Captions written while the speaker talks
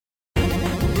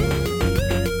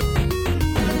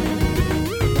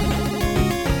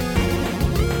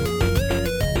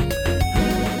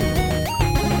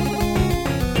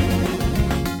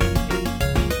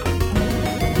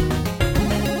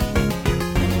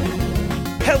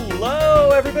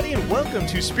everybody, and welcome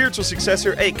to Spiritual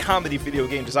Successor, a comedy video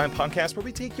game design podcast where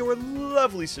we take your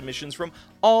lovely submissions from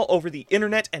all over the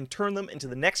internet and turn them into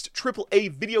the next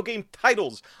AAA video game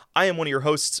titles. I am one of your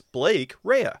hosts, Blake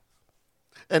Rhea.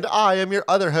 And I am your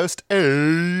other host,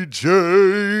 AJ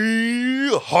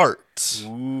Hart.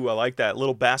 Ooh, I like that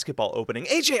little basketball opening.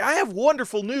 AJ, I have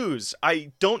wonderful news.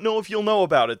 I don't know if you'll know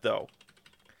about it, though.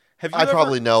 I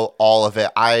probably know all of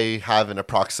it. I have an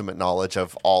approximate knowledge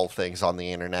of all things on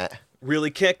the internet.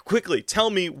 Really quickly, tell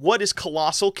me, what is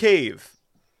Colossal Cave?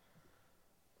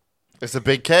 It's a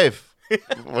big cave.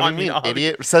 What do you mean,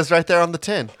 idiot? It says right there on the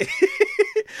tin.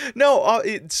 No,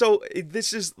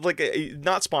 this is like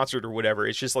not sponsored or whatever.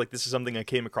 It's just like this is something I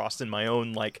came across in my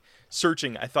own like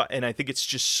searching. I think it's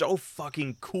just so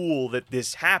fucking cool that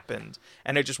this happened,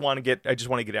 and I just want to get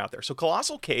it out there. So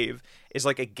Colossal Cave is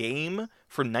like a game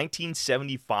from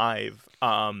 1975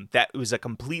 that was a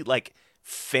complete like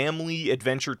family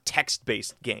adventure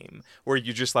text-based game where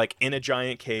you're just like in a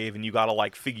giant cave and you gotta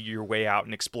like figure your way out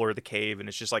and explore the cave, and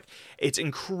it's just like it's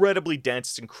incredibly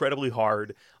dense, it's incredibly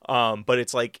hard, but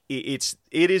it's like it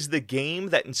is the game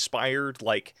that inspired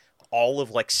like all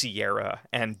of like Sierra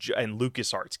and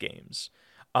LucasArts games,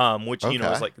 which you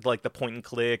know is like the point and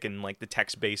click and like the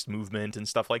text-based movement and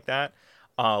stuff like that,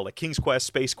 like King's Quest,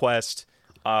 Space Quest,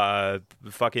 what's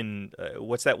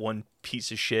that one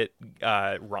piece of shit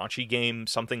raunchy game,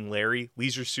 something Larry,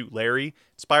 Leisure Suit Larry,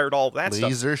 inspired all of that stuff.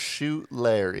 Leisure Suit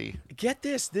Larry. Get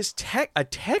this a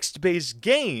text-based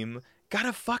game got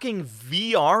a fucking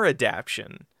VR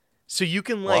adaptation, so you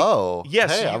can like, whoa,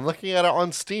 yes, hey, I'm looking at it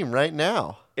on Steam right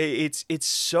now. It's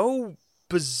so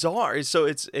bizarre. So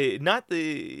it's not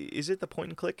is it the point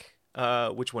and click?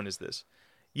 Which one is this?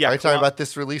 Yeah, are you talking about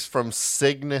this release from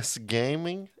Cygnus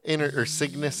Gaming or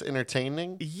Cygnus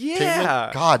Entertaining? Yeah.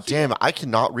 God damn it, I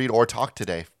cannot read or talk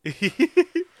today.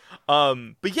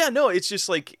 But yeah, no, it's just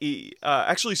like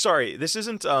actually, sorry, this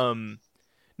isn't.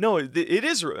 No, it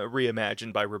is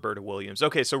reimagined by Roberta Williams.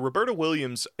 Okay, so Roberta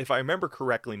Williams, if I remember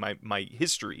correctly, my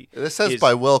history. This says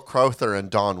by Will Crowther and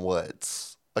Don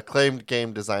Woods, acclaimed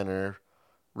game designer.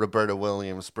 Roberta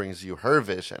Williams brings you her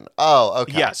vision. Oh,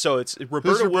 okay. Yeah, so it's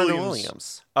Roberta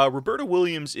Williams. Roberta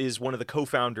Williams is one of the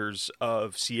co-founders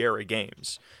of Sierra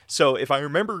Games. So if I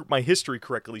remember my history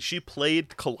correctly, she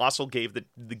played Colossal Cave,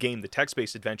 the game, the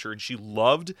text-based adventure, and she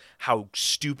loved how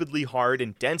stupidly hard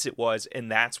and dense it was, and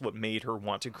that's what made her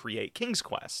want to create King's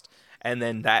Quest. And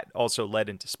then that also led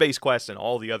into Space Quest and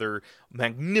all the other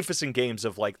magnificent games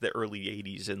of like the early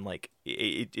 80s, and like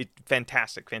it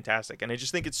fantastic. And I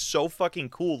just think it's so fucking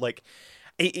cool. Like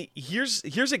here's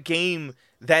a game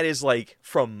that is like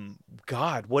from,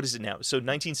 God, what is it now? So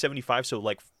 1975, so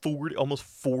like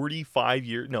 43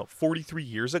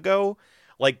 years ago.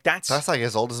 Like that's like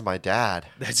as old as my dad.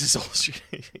 That's as old as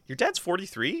your dad's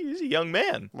 43? He's a young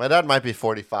man. My dad might be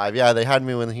 45. Yeah, they had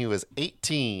me when he was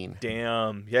 18.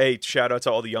 Damn. Hey, shout out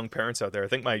to all the young parents out there. I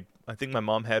think my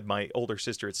mom had my older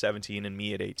sister at 17 and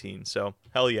me at 18. So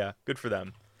hell yeah, good for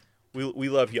them. We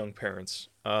love young parents.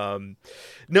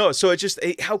 No, so it just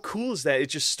how cool is that? It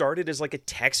just started as like a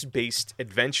text-based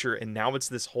adventure, and now it's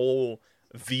this whole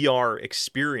VR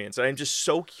experience. And I'm just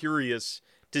so curious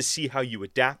to see how you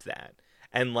adapt that.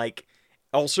 And like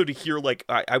also to hear like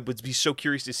I would be so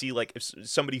curious to see like if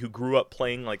somebody who grew up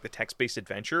playing like the text-based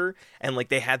adventure and like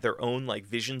they had their own like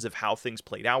visions of how things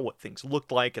played out, what things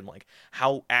looked like, and like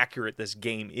how accurate this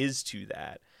game is to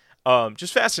that.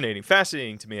 Just fascinating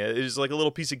to me. It is like a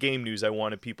little piece of game news I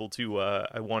wanted people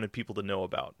to know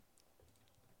about.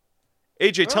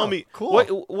 AJ, tell me,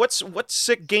 cool. what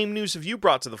sick game news have you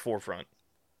brought to the forefront?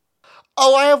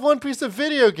 Oh, I have one piece of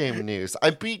video game news.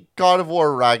 I beat God of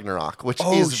War Ragnarok, which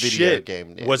is video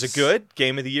game news. Was it good?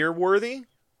 Game of the Year worthy? It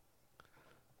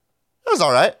was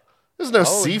all right. There's no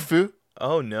Sifu.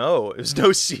 Oh, no. There's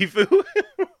no Sifu?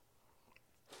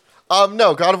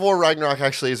 No, God of War Ragnarok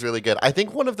actually is really good. I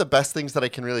think one of the best things that I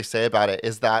can really say about it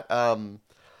is that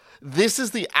this is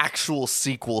the actual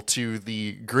sequel to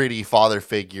the gritty father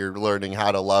figure learning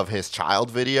how to love his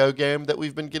child video game that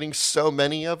we've been getting so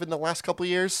many of in the last couple of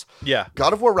years. Yeah.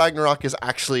 God of War Ragnarok is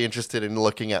actually interested in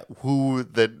looking at who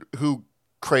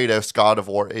Kratos God of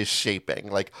War is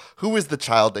shaping. Like, who is the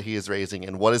child that he is raising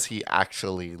and what is he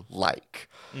actually like?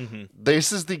 Mm-hmm.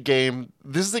 This is a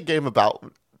game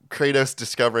about Kratos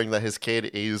discovering that his kid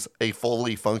is a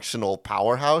fully functional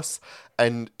powerhouse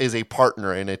and is a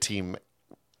partner in a team.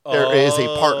 There is a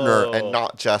partner and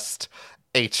not just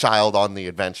a child on the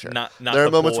adventure. Not there are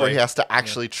the moments boy. where he has to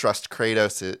actually trust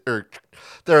Kratos or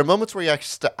there are moments where you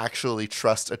actually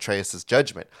trust Atreus'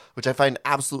 judgment, which I find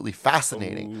absolutely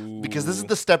fascinating because this is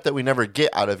the step that we never get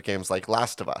out of games like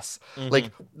Last of Us.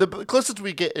 Like, the closest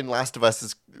we get in Last of Us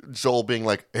is Joel being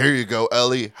like, here you go,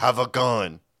 Ellie, have a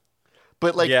gun.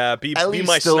 But like, Ellie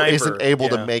my still sniper. isn't able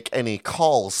to make any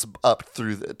calls up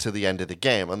through to the end of the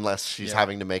game unless she's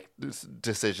having to make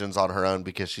decisions on her own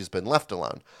because she's been left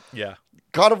alone. Yeah.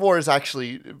 God of War is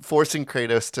actually forcing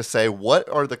Kratos to say, what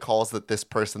are the calls that this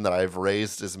person that I've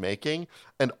raised is making?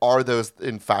 And are those,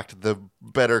 in fact, the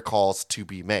better calls to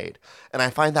be made? And I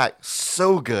find that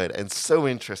so good and so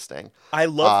interesting. I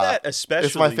love that especially.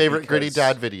 It's my favorite gritty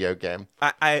dad video game.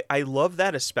 I love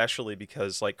that especially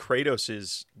because like Kratos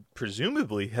is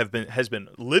presumably has been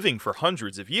living for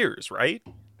hundreds of years, right?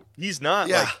 He's not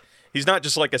he's not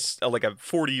just like a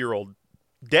 40-year-old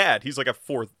dad. He's like a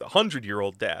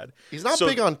 400-year-old dad. He's not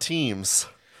big on teams.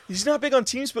 He's not big on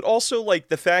teams, but also like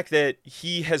the fact that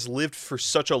he has lived for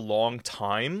such a long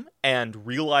time and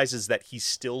realizes that he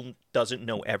still doesn't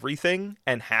know everything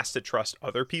and has to trust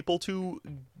other people to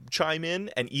chime in.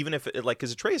 And even if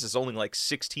because Atreus is only like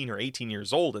 16 or 18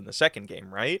 years old in the second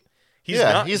game, right? He's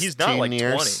not like 20.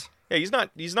 Yeah,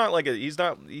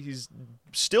 he's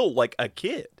still like a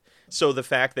kid. So the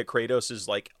fact that Kratos is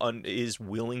like is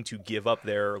willing to give up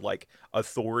their like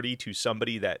authority to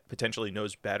somebody that potentially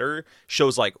knows better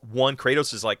shows like one,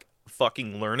 Kratos is like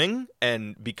fucking learning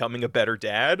and becoming a better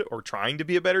dad or trying to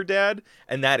be a better dad,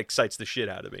 and that excites the shit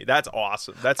out of me. That's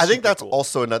awesome. I think that's cool.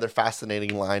 Also another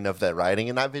fascinating line of the writing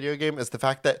in that video game is the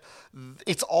fact that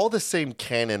it's all the same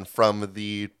canon from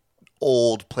the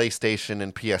old PlayStation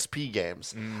and PSP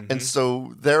games. And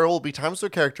so there will be times where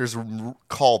characters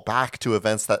call back to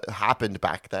events that happened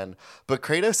back then, but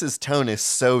Kratos' tone is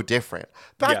so different.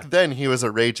 Back then he was a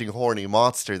raging horny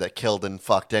monster that killed and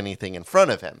fucked anything in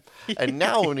front of him. And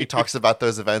now when he talks about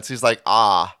those events, he's like,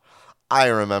 I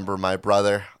remember my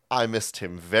brother. I missed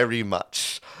him very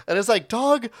much. And it's like,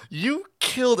 dog, you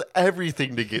killed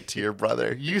everything to get to your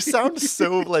brother. You sound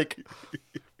so like...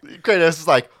 Kratos is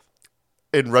like,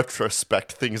 in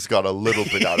retrospect, things got a little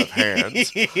bit out of hand.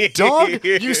 Dog,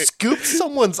 you scooped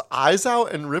someone's eyes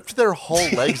out and ripped their whole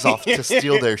legs off to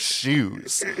steal their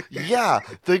shoes. Yeah,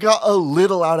 they got a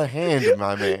little out of hand,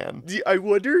 my man. I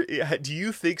wonder, do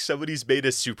you think somebody's made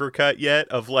a supercut yet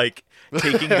of like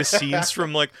taking the scenes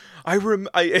from like I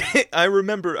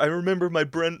remember my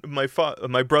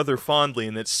brother fondly,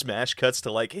 and then smash cuts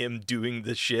to like him doing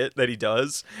the shit that he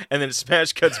does, and then it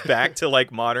smash cuts back to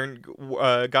like modern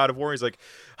God of War. He's like,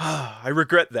 I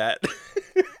regret that.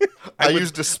 I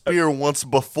used a spear once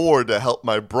before to help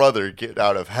my brother get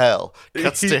out of hell.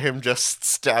 Cuts to him just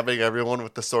stabbing everyone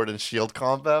with the sword and shield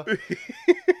combo.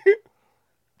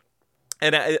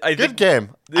 And I good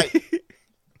game.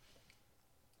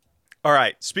 All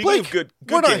right, speaking of good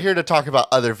we're not here to talk about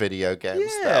other video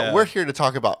games, though. We're here to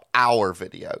talk about our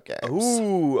video games.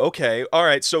 Ooh, okay. All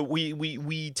right, so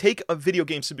we take video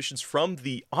game submissions from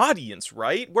the audience,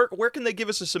 right? Where can they give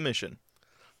us a submission?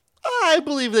 I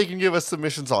believe they can give us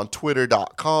submissions on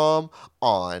Twitter.com,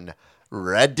 on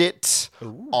Reddit,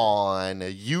 on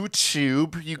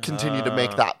YouTube. You continue to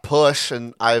make that push,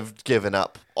 and I've given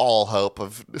up all hope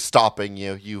of stopping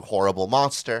you, you horrible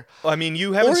monster. I mean,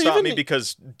 you haven't stopped me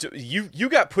because you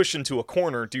got pushed into a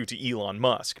corner due to Elon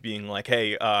Musk being like,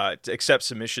 hey, accept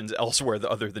submissions elsewhere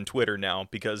other than Twitter now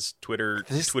because Twitter's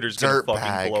going to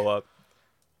fucking blow up.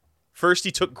 First he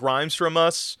took Grimes from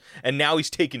us, and now he's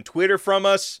taking Twitter from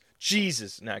us.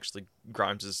 Jesus. And actually,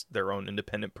 Grimes is their own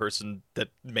independent person that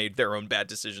made their own bad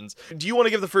decisions. Do you want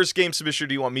to give the first game submission, or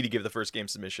do you want me to give the first game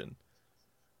submission?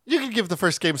 You can give the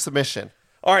first game submission.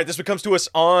 All right, this one comes to us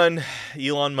on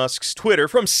Elon Musk's Twitter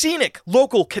from Scenic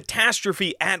Local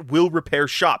Catastrophe at Will Repair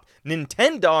Shop.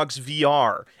 Nintendogs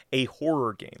VR, a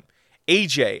horror game.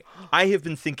 AJ, I have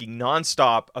been thinking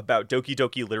nonstop about Doki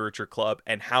Doki Literature Club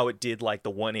and how it did like the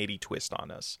 180 twist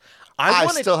on us. I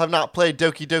still have not played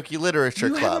Doki Doki Literature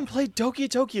Club. You haven't played Doki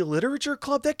Doki Literature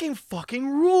Club? That game fucking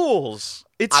rules.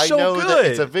 It's so good. I know that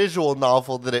it's a visual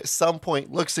novel that at some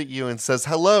point looks at you and says,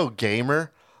 hello,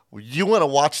 gamer. You want to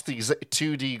watch these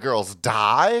 2D girls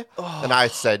die? Oh. And I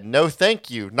said, no, thank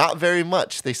you. Not very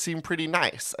much. They seem pretty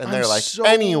nice. And they're like,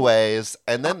 anyways.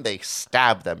 And then they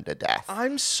stab them to death.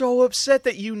 I'm so upset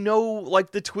that you know,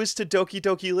 like, the twist to Doki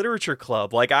Doki Literature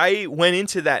Club. Like, I went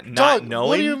into that not knowing.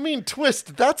 What do you mean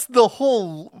twist? That's the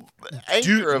whole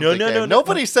anchor of no, the no, game. no, no,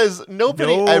 Nobody says,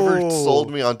 nobody ever No.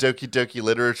 sold me on Doki Doki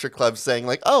Literature Club saying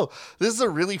like, oh, this is a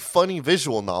really funny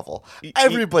visual novel. it-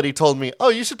 Everybody told me, oh,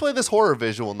 you should play this horror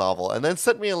visual novel, and then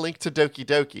sent me a link to Doki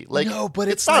Doki. Like, No, but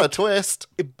it's it's not like- a twist.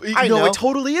 I know know. it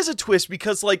totally is a twist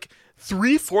because like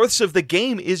 3/4 of the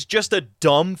game is just a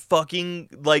dumb fucking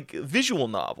like visual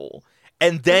novel,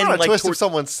 and It's then not a like twist if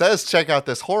someone says, check out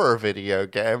this horror video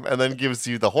game, and then gives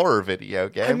you the horror video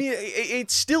game. I mean,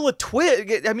 it's still a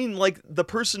twist. I mean, like the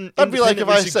person. That'd be like if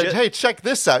I independently said, hey, check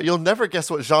this out. You'll never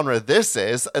guess what genre this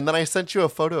is, and then I sent you a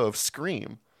photo of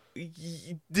Scream.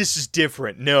 this is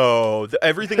different. No,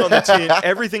 everything on the tin,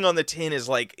 everything on the tin is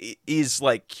like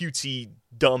cutesy,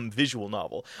 dumb visual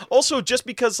novel. Also, just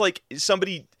because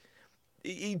somebody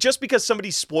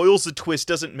spoils the twist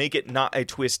doesn't make it not a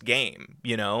twist game.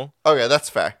 You know. Okay, that's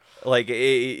fair. Like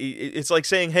it's like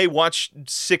saying, "Hey, watch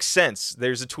Sixth Sense."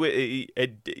 There's a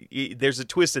there's a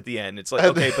twist at the end. It's like,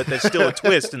 okay, but there's still a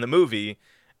twist in the movie,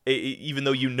 even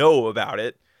though you know about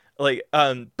it. Like,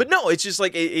 but no, it's just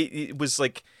like it was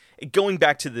like going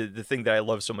back to the thing that I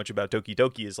love so much about Doki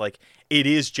Doki is like it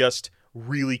is just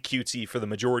really cutesy for the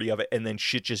majority of it, and then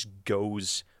shit just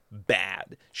goes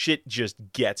bad. Shit just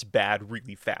gets bad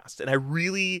really fast, and I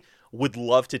really would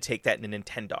love to take that into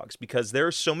Nintendogs because there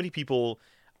are so many people.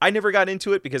 I never got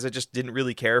into it because I just didn't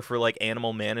really care for like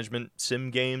animal management sim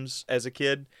games as a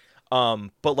kid.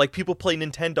 But like people play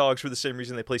Nintendogs for the same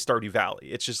reason they play Stardew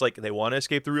Valley. It's just like they want to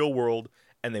escape the real world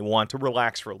and they want to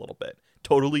relax for a little bit.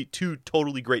 Two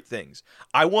totally great things.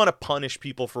 I want to punish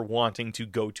people for wanting to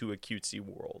go to a cutesy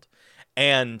world.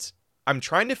 And I'm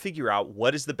trying to figure out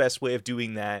what is the best way of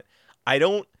doing that. I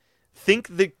don't think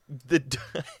the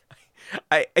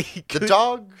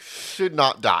dog should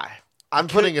not die. I'm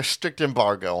putting a strict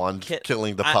embargo on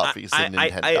killing the puppies in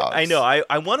Nintendogs. I know.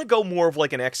 I want to go more of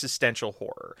like an existential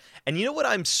horror. And you know what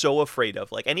I'm so afraid of?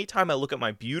 Like anytime I look at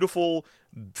my beautiful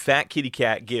fat kitty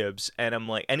cat Gibbs, and I'm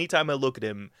like, anytime I look at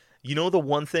him, you know the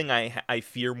one thing I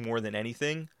fear more than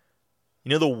anything? You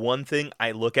know the one thing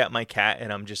I look at my cat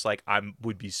and I'm just like, I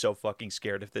would be so fucking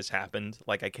scared if this happened.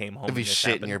 Like I came home If you and this shit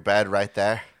happened. in your bed right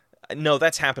there. No,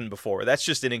 that's happened before. That's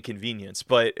just an inconvenience.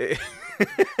 But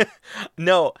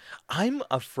no, I'm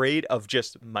afraid of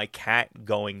just my cat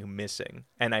going missing,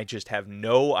 and I just have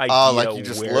no idea. Oh, like you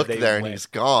just where look they there and went. he's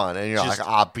gone, and you're Just- like,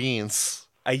 ah, beans.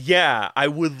 Yeah, I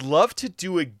would love to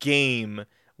do a game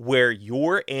where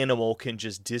your animal can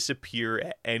just disappear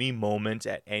at any moment,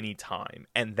 at any time,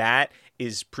 and that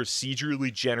is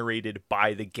procedurally generated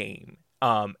by the game.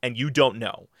 And you don't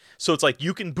know. So it's like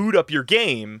you can boot up your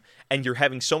game and you're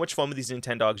having so much fun with these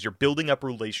Nintendogs. You're building up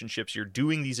relationships. You're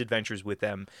doing these adventures with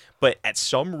them. But at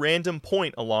some random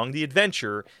point along the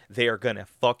adventure, they are going to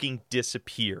fucking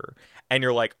disappear. And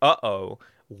you're like, uh-oh,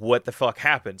 what the fuck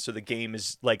happened? So the game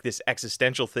is like this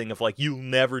existential thing of like, you'll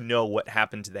never know what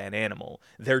happened to that animal.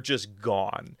 They're just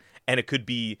gone. And it could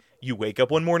be you wake up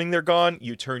one morning, they're gone.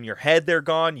 You turn your head, they're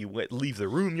gone. You leave the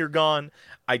room, you're gone.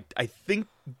 I think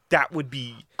that would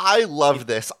be... I love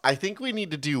this. I think we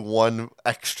need to do one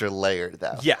extra layer,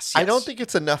 though. Yes. I don't think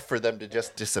it's enough for them to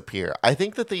just disappear. I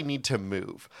think that they need to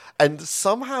move. And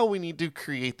somehow we need to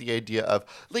create the idea of,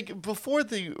 like, before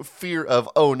the fear of,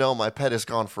 oh no, my pet is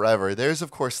gone forever, there's,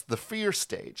 of course, the fear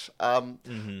stage.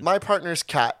 My partner's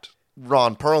cat,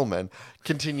 Ron Perlman,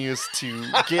 continues to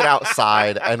get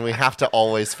outside, and we have to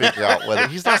always figure out whether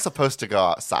he's not supposed to go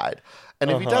outside. And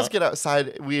if he does get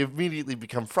outside, we immediately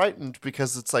become frightened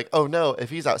because it's like, oh no, if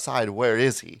he's outside, where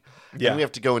is he? Yeah. And we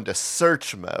have to go into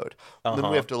search mode. Then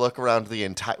we have to look around the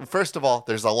entire... First of all,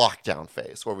 there's a lockdown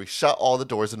phase where we shut all the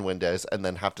doors and windows and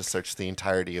then have to search the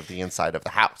entirety of the inside of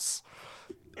the house.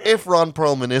 If Ron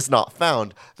Perlman is not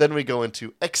found, then we go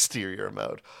into exterior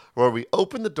mode, where we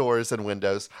open the doors and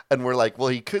windows, and we're like, well,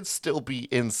 he could still be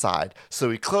inside. So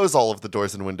we close all of the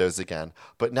doors and windows again.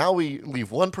 But now we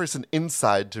leave one person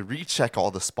inside to recheck all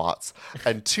the spots,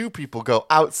 and two people go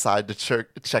outside to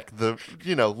check the,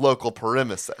 local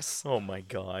perimeter. Oh my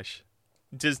gosh.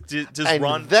 Does And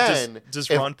Ron then, does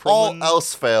if Ron all Perlman...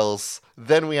 else fails,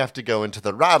 then we have to go into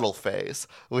the rattle phase,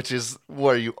 which is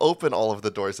where you open all of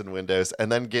the doors and windows and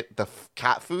then get the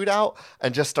cat food out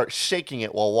and just start shaking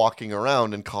it while walking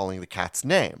around and calling the cat's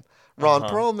name. Ron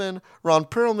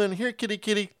Perlman, here, kitty,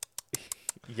 kitty.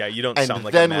 Yeah, you don't And sound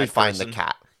like a then mad we find person. the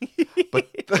cat. But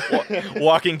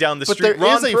Walking down the But street,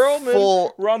 there is Ron a Perlman.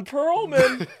 full- Ron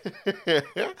Perlman.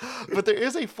 But there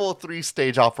is a full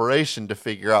 3-stage operation to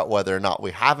figure out whether or not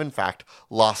we have, in fact,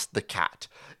 lost the cat.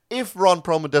 If Ron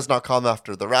Perlman does not come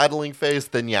after the rattling phase,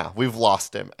 then yeah, we've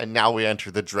lost him. And now we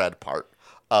enter the dread part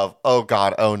of, oh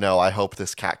God, oh no, I hope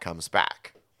this cat comes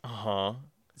back. Uh-huh.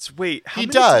 Wait, He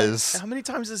does. How many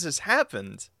times has this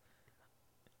happened?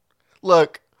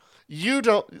 Look, you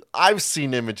don't. I've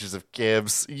seen images of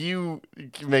Gibbs. You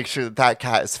make sure that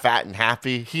cat is fat and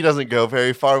happy. He doesn't go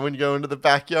very far when you go into the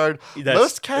backyard.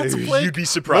 Most cats, Blake, you'd be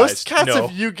surprised. Most cats, No.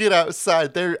 if you get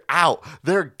outside, they're out.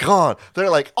 They're gone. They're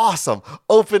like, awesome.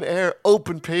 Open air,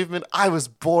 open pavement. I was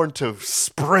born to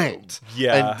sprint.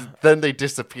 Yeah. And then they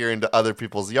disappear into other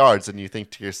people's yards, and you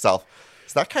think to yourself,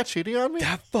 is that cat cheating on me?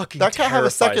 That cat have a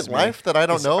second me. life that I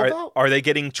don't know about? Are they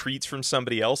getting treats from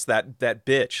somebody else? That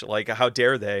bitch. Like, how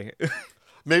dare they?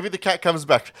 Maybe the cat comes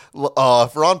back.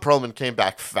 If Ron Perlman came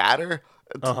back fatter,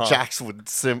 Uh-huh.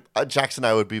 Jax and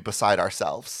I would be beside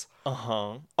ourselves.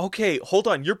 Okay, hold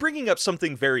on. You're bringing up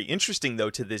something very interesting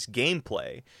though to this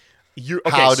gameplay.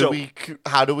 How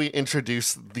do we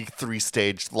introduce the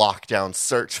 3-stage lockdown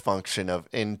search function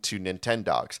into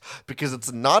Nintendogs? Because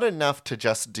it's not enough to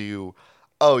just do,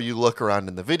 oh, you look around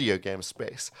in the video game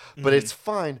space, but it's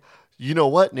fine. You know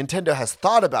what? Nintendo has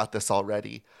thought about this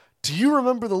already. Do you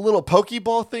remember the little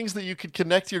Pokeball things that you could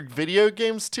connect your video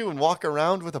games to and walk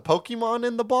around with a Pokemon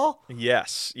in the ball?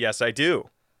 Yes, I do.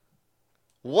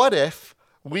 What if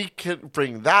we could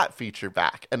bring that feature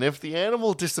back? And if the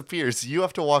animal disappears, you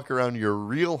have to walk around your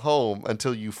real home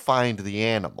until you find the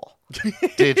animal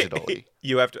digitally.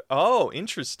 You have to. Oh,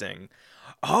 interesting.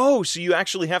 Oh, so you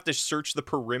actually have to search the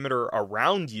perimeter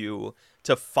around you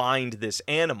to find this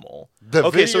animal. The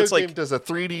video game does a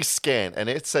 3D scan, and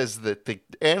it says that the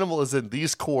animal is in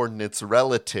these coordinates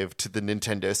relative to the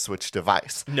Nintendo Switch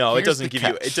device. No, it doesn't give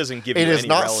you. It doesn't give you. It is any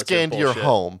not relative scanned bullshit. your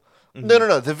home.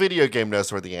 No. The video game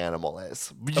knows where the animal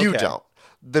is. You Okay. don't.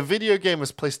 The video game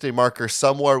has placed a marker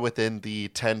somewhere within the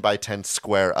 10 by 10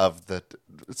 square of the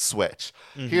Switch.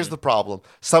 Here's the problem.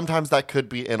 Sometimes that could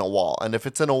be in a wall. And if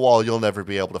it's in a wall, you'll never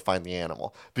be able to find the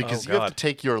animal. Because you have to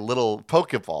take your little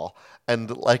Pokeball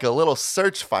and like a little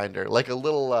search finder, like a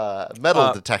little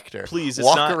metal detector, please, it's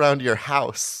walk not- around your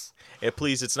house.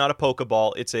 Please, it's not a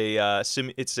Pokeball. It's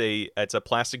a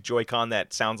plastic Joy-Con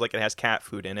that sounds like it has cat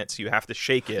food in it. So you have to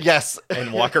shake it. Yes.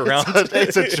 And walk around.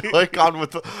 It's a Joy-Con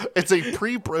it's a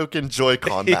pre-broken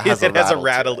Joy-Con that has it has a rattle to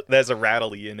rattle. it. There's a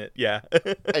rattly in it. Yeah.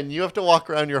 And you have to walk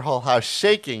around your whole house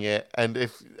shaking it, and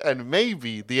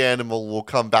maybe the animal will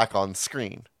come back on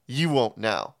screen. You won't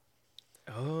know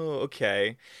Oh,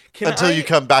 okay. until you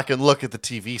come back and look at the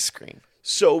TV screen.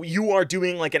 So you are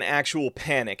doing like an actual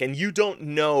panic, and you don't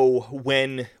know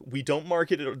when we don't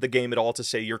market the game at all to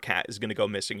say your cat is going to go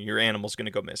missing, your animal's going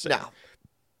to go missing. No.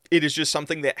 It is just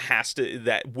something that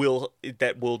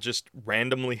will just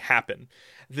randomly happen.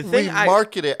 The We thing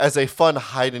market it as a fun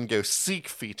hide-and-go seek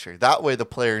feature. That way the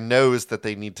player knows that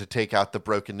they need to take out the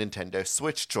broken Nintendo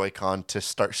Switch Joy-Con to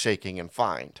start shaking and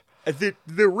find. The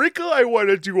wrinkle I want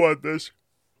to do on this.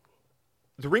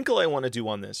 The wrinkle I want to do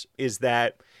on this is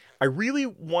that I really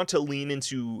want to lean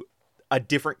into a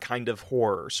different kind of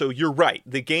horror. So you're right.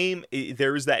 The game,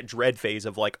 there is that dread phase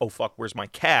of like, oh fuck, where's my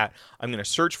cat? I'm going to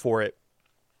search for it.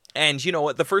 And you know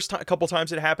what? The first couple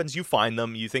times it happens, you find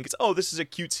them. You think it's, oh, this is a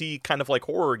cutesy kind of like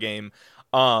horror game.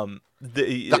 I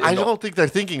don't think they're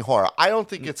thinking horror. I don't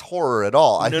think it's horror at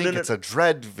all. I think it's a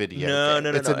dread video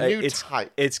game. It's a new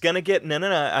type. It's gonna get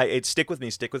stick with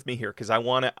me here because I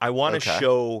want to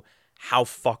show how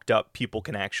fucked up people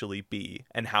can actually be,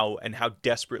 and how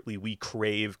desperately we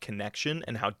crave connection,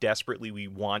 and how desperately we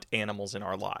want animals in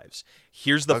our lives.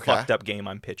 Here's the fucked up game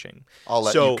I'm pitching. I'll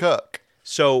let you cook.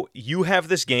 So you have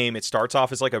this game. It starts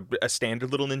off as like a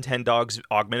standard little Nintendogs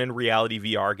augmented reality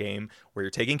VR game where you're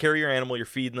taking care of your animal, you're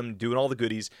feeding them, doing all the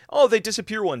goodies. Oh, they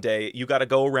disappear one day. You got to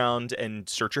go around and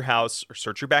search your house or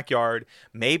search your backyard.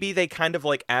 Maybe they kind of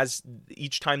like, as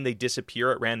each time they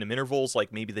disappear at random intervals,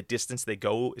 like maybe the distance they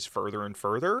go is further and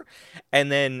further.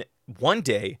 And then one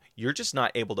day you're just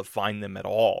not able to find them at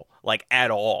all. Like at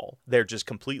all. They're just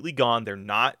completely gone.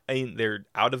 They're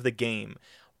out of the game.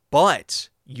 But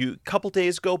couple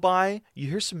days go by, you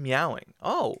hear some meowing.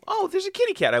 Oh, there's a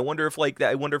kitty cat. I wonder if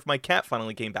my cat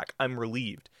finally came back. I'm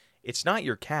relieved. It's not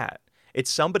your cat.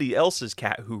 It's somebody else's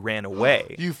cat who ran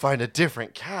away. You find a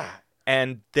different cat.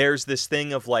 And there's this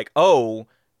thing of like, oh,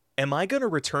 am I going to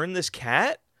return this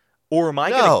cat? Or am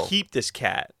I going to keep this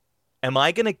cat? Am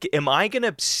I going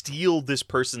to steal this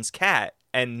person's cat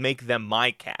and make them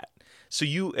my cat? So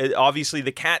you obviously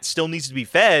the cat still needs to be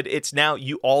fed. It's now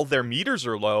all their meters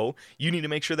are low. You need to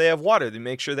make sure they have water. They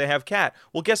make sure they have cat.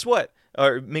 Well, guess what?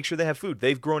 Or make sure they have food.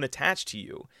 They've grown attached to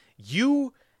you.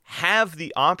 You have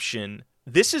the option.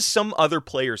 This is some other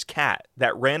player's cat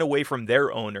that ran away from their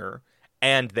owner,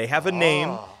 and they have a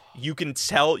name. You can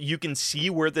see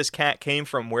where this cat came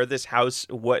from, where this house,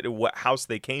 what house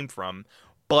they came from.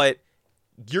 But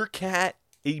your cat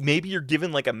maybe you're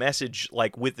given like a message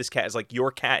like with this cat is like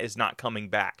your cat is not coming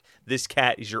back. This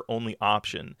cat is your only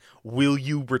option. Will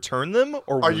you return them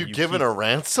or Are will you you given keep a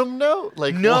ransom note?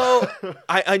 Like no, what?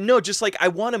 I know. Just like I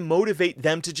want to motivate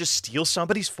them to just steal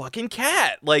somebody's fucking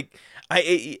cat. Like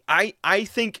I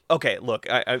think. Okay, look,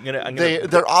 I'm gonna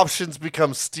Their options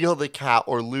become steal the cat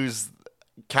or lose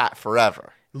cat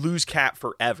forever. lose cat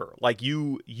forever. Like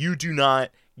you do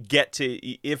not get to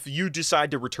if you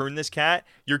decide to return this cat,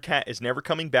 your cat is never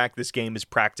coming back. This game is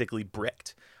practically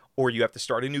bricked. Or you have to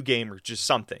start a new game or just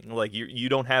something. Like you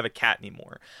don't have a cat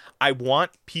anymore. I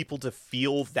want people to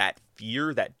feel that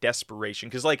fear, that desperation.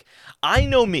 Because like I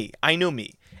know me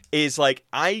is like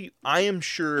I am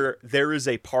sure there is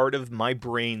a part of my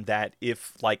brain that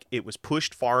if like it was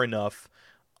pushed far enough,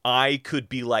 I could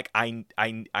be like I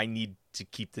need to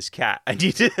keep this cat. I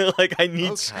need to like I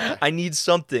need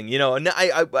something, you know.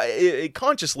 And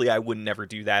consciously I would never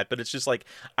do that, but it's just like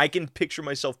I can picture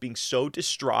myself being so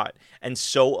distraught and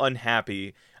so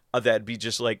unhappy that'd be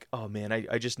just like, oh man,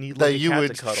 I just need like that a you cat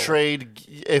would to cuddle. trade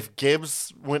if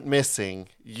Gibbs went missing.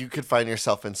 You could find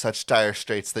yourself in such dire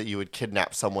straits that you would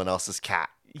kidnap someone else's cat.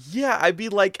 Yeah, I'd be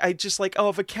like, I just like, oh,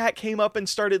 if a cat came up and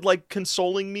started like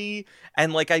consoling me,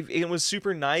 and like it was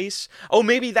super nice. Oh,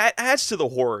 maybe that adds to the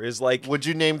horror. Is like Would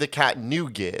you name the cat New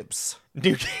Gibbs?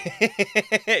 new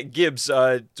Gibbs,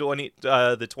 the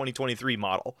 2023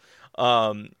 model.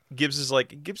 Gibbs is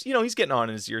like Gibbs. You know, he's getting on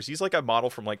in his years. He's like a model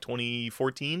from like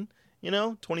 2014. You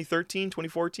know, 2013,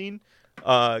 2014.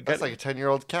 That's like a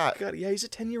 10-year-old cat. Yeah, he's a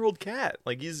 10-year-old cat.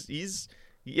 Like he's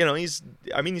you know he's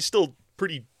still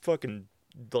pretty fucking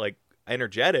like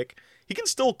energetic. He can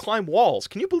still climb walls.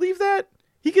 Can you believe that?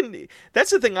 He can. That's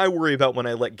the thing I worry about when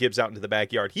I let Gibbs out into the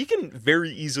backyard. He can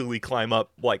very easily climb up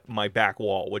like my back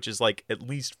wall, which is like at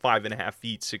least 5.5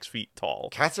 feet, 6 feet tall.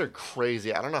 Cats are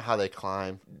crazy. I don't know how they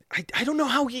climb. I don't know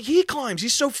how he climbs.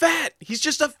 He's so fat. He's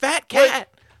just a fat cat.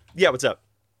 Yeah, what's up?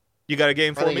 You got a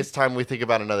game for I think me? it's time we think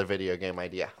about another video game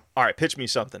idea. All right, pitch me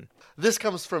something. This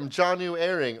comes from Janu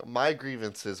airing my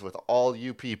grievances with all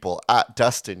you people at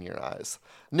Dust in Your Eyes.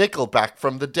 Nickelback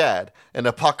from the Dead, an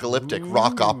apocalyptic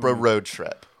rock opera road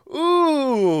trip.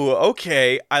 Ooh,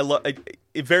 okay. I love it.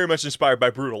 Very much inspired by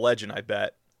Brutal Legend, I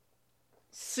bet.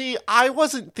 See, I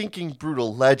wasn't thinking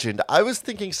Brutal Legend. I was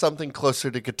thinking something closer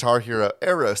to Guitar Hero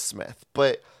Aerosmith.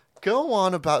 But go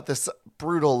on about this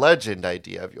Brutal Legend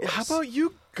idea of yours. How about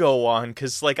you go on?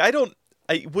 Because like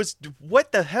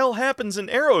what the hell happens in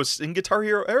Guitar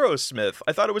Hero Aerosmith?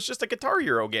 I thought it was just a Guitar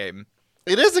Hero game.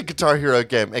 It is a Guitar Hero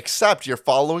game, except you're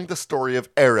following the story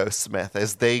of Aerosmith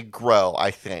as they grow,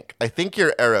 I think. I think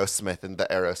you're Aerosmith in the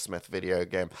Aerosmith video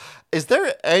game. Is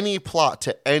there any plot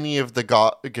to any of the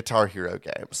Guitar Hero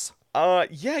games?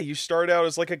 Yeah, you start out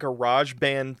as like a garage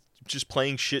band just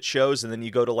playing shit shows, and then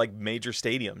you go to like major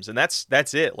stadiums, and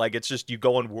that's it. Like it's just you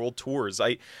go on world tours.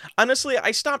 I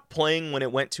stopped playing when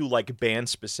it went to like band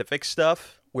specific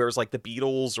stuff, whereas like the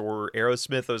Beatles or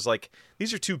Aerosmith, I was like,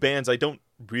 these are two bands I don't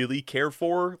really care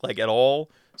for like at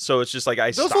all. So it's just like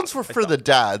those ones were for the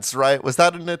dads, right? Was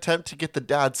that an attempt to get the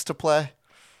dads to play?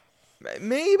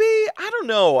 Maybe, I don't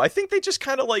know. I think they just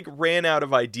kind of like ran out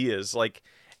of ideas, like.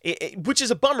 Which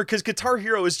is a bummer because Guitar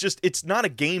Hero is it's not a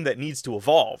game that needs to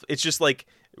evolve. It's just like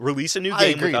release a new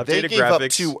game with updated they gave graphics.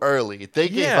 Up too early. They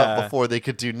gave up before they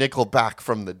could do Nickelback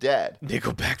from the Dead.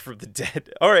 Nickelback from the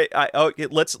Dead. All right,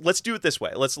 let's do it this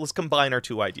way. Let's combine our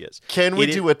two ideas. Can we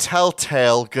do a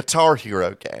Telltale Guitar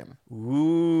Hero game?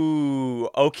 Ooh,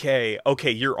 okay,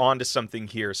 you're onto something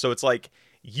here. So it's like.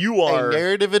 You are a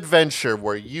narrative adventure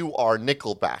where you are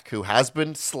Nickelback, who has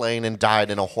been slain and died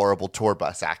in a horrible tour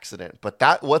bus accident.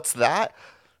 But what's that?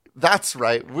 That's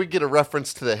right. We get a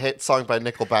reference to the hit song by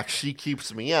Nickelback, "She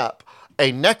Keeps Me Up."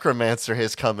 A necromancer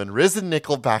has come and risen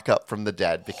Nickelback up from the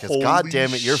dead because, God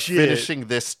damn it, you're finishing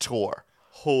this tour.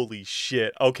 Holy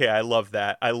shit! Okay, I love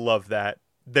that.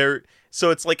 So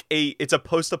it's like it's a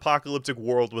post-apocalyptic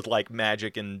world with like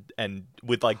magic and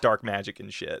with like dark magic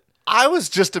and shit. I was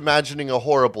just imagining a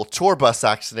horrible tour bus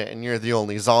accident and you're the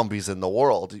only zombies in the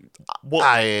world. Well,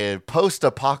 a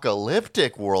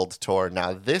post-apocalyptic world tour.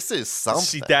 Now, this is something.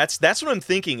 See, that's what I'm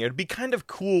thinking. It'd be kind of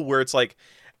cool where it's like,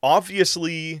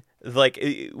 obviously, like,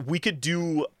 we could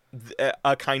do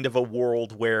a kind of a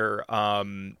world where,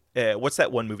 what's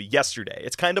that one movie? Yesterday.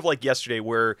 It's kind of like Yesterday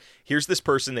where here's this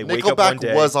person, they wake up one day.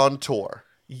 Nickelback was on tour.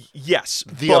 Yes.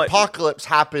 The apocalypse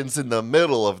happens in the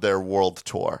middle of their world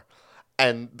tour.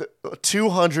 And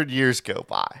 200 years go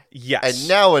by. Yes. And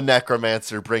now a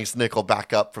necromancer brings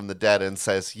Nickelback up from the dead and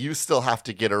says, you still have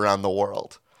to get around the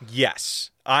world.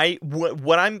 Yes.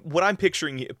 What I'm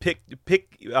picturing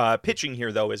pitching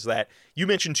here though is that you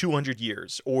mentioned 200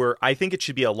 years, or I think it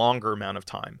should be a longer amount of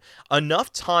time.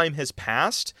 Enough time has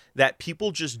passed that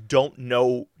people just don't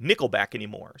know Nickelback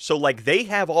anymore. So like they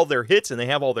have all their hits and they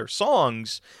have all their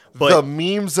songs, but the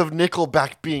memes of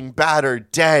Nickelback being bad are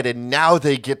dead, and now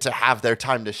they get to have their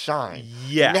time to shine.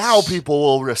 Yes. Now people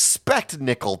will respect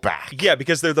Nickelback. yeah,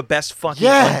 because they're the best fucking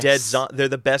Yes. they're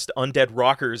the best undead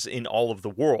rockers in all of the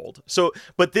world. So,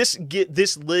 but this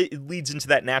leads into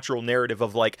that natural narrative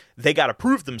of like they got to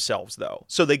prove themselves though.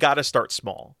 So they got to start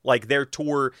small. Like their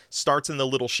tour starts in the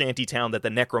little shanty town that the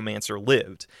Necromancer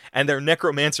lived, and their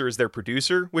Necromancer is their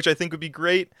producer, which I think would be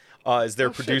great. Is their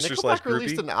producer Nickelback slash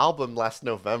released groupie. an album last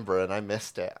November, and I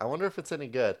missed it. I wonder if it's any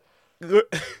good.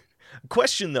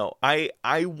 Question though, I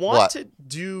want What? to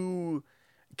do.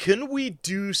 Can we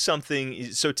do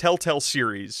something? So Telltale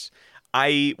series.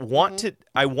 I want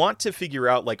to figure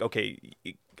out like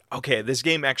okay, this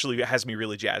game actually has me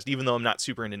really jazzed, even though I'm not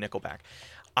super into Nickelback.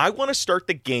 I want to start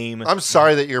the game. I'm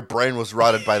sorry that your brain was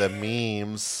rotted by the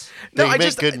memes. No, They I make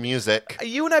just- good music.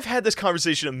 You and I've had this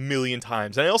conversation a million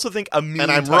times, and I also think a million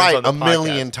And I'm times right on the a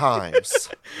million podcast. times.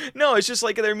 No, it's just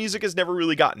like their music has never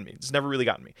really gotten me. It's never really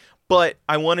gotten me. But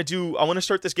I want to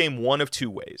start this game one of two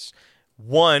ways.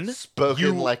 One,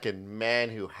 Spoken like a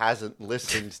man who hasn't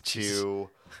listened to...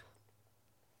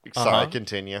 Sorry,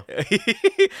 continue.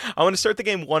 I want to start the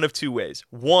game one of two ways.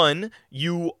 One,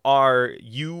 you are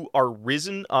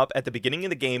risen up at the beginning of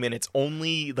the game, and it's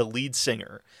only the lead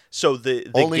singer. So the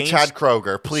Only game's- Chad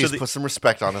Kroger. Please the- put some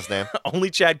respect on his name. only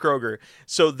Chad Kroger.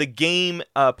 So the game,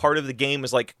 part of the game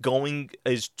is like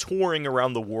touring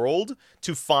around the world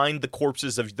to find the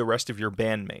corpses of the rest of your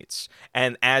bandmates.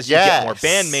 And as you get more Yes.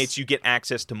 bandmates, you get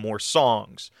access to more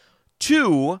songs.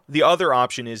 Two, the other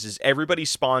option is everybody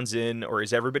spawns in, or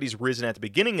is everybody's risen at the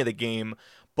beginning of the game,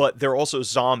 but they're also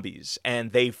zombies,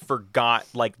 and they forgot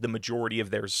like the majority of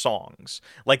their songs.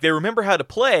 Like they remember how to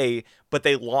play, but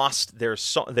they lost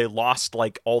they lost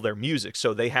like all their music,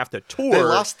 so they have to tour. They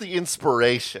lost the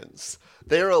inspirations.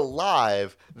 They're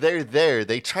alive. They're there.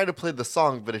 They try to play the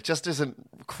song, but it just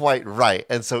isn't quite right.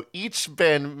 And so each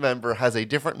band member has a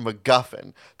different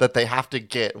MacGuffin that they have to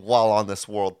get while on this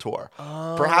world tour.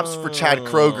 Perhaps for Chad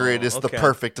Kroger, it is the okay.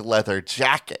 perfect leather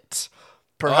jacket.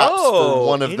 Perhaps Oh, for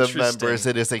one of the interesting. members,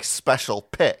 it is a special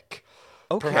pick.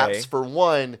 Okay. Perhaps for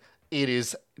one, it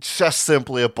is just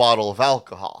simply a bottle of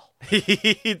alcohol.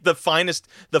 the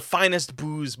finest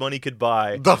booze money could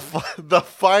buy. The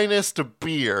finest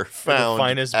beer found The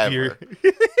finest ever.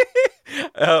 beer.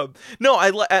 No,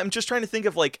 I'm just trying to think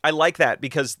of like I like that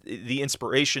because the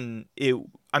inspiration.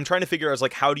 I'm trying to figure out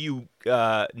like how do you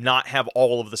not have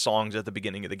all of the songs at the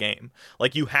beginning of the game?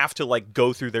 Like you have to like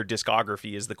go through their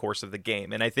discography as the course of the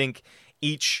game, and I think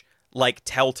each like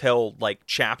Telltale like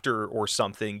chapter or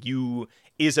something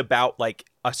is about like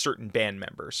a certain band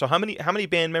member. So how many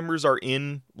band members are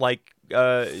in like 4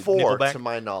 Nickelback? to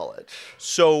my knowledge.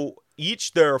 So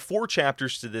there are 4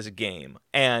 chapters to this game,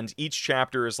 and each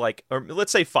chapter is like, or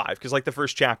let's say 5, because like the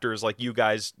first chapter is like you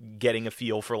guys getting a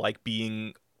feel for like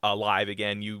being alive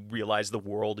again. You realize the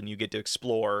world and you get to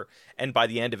explore, and by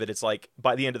the end of it, it's like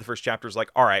by the end of the first chapter is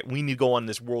like, all right, we need to go on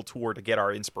this world tour to get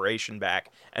our inspiration back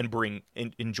and bring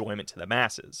enjoyment to the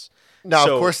masses. Now,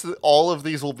 So- of course, all of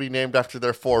these will be named after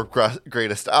their 4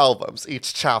 greatest albums.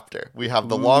 Each chapter, we have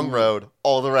The Long Road,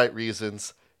 All the Right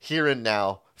Reasons, Here and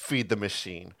Now, Feed the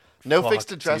Machine. No Fuck,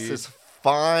 Fixed Address dude. is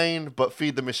fine, but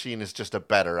Feed the Machine is just a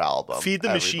better album. Feed the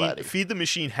everybody. Machine. Feed the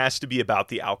Machine has to be about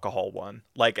the alcohol one.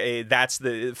 Like that's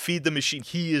the Feed the Machine.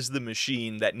 He is the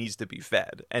machine that needs to be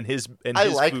fed, and his I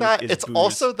his like food that. is It's booze.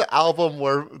 also the album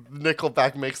where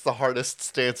Nickelback makes the hardest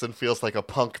stance and feels like a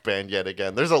punk band yet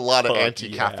again. There's a lot of Fuck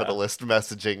anti-capitalist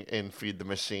messaging in Feed the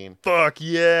Machine. Fuck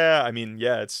yeah! I mean,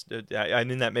 yeah, it's. I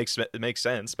mean, that makes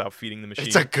sense about feeding the machine.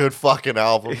 It's a good fucking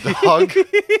album, dog.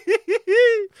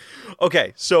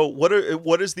 Okay, so what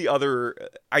is the other?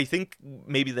 I think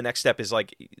maybe the next step is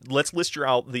like let's list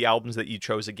the albums that you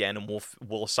chose again, and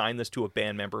we'll assign this to a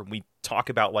band member, and we talk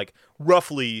about like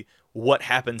roughly what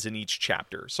happens in each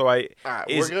chapter. So All right,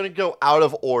 we're going to go out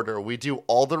of order. We do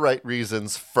All the Right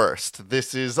Reasons first.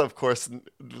 This is, of course,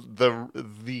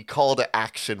 the call to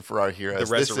action for our heroes.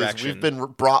 The resurrection. We've been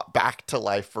brought back to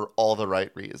life for all the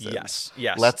right reasons. Yes.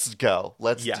 Let's go.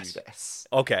 Let's Yes. do this.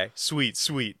 Okay, sweet.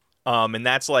 And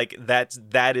that's like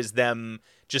that is them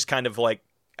just kind of like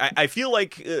I feel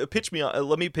like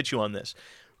let me pitch you on this.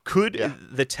 Could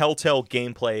the Telltale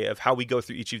gameplay of how we go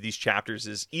through each of these chapters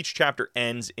is each chapter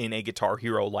ends in a Guitar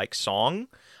Hero like song,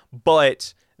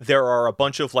 but there are a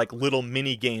bunch of like little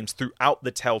mini games throughout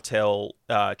the Telltale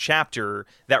chapter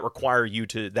that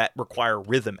require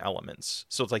rhythm elements.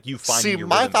 So it's like you finding your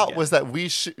my rhythm thought again. was that we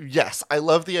should. Yes, I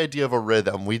love the idea of a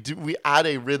rhythm. We add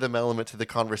a rhythm element to the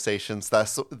conversations.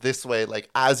 That's this way. Like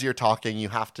as you're talking, you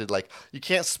have to like you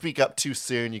can't speak up too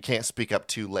soon. You can't speak up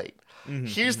too late.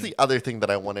 Here's the other thing that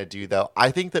I want to do, though.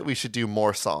 I think that we should do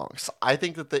more songs. I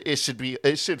think that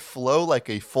it should flow like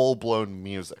a full blown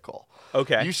musical.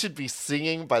 Okay. You should be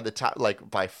singing by the time, like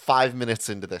by 5 minutes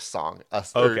into this song, or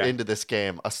Okay. into this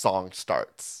game, a song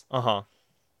starts. Uh-huh.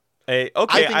 Okay,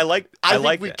 I like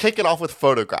think we that. kick it off with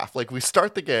Photograph. Like we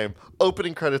start the game,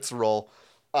 opening credits roll.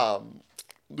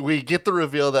 We get the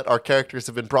reveal that our characters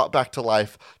have been brought back to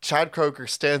life. Chad Kroger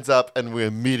stands up, and we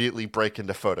immediately break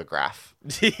into Photograph.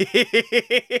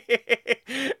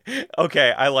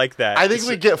 Okay, I like that. I think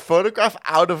we get Photograph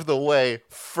out of the way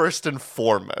first and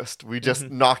foremost. We just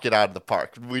knock it out of the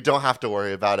park. We don't have to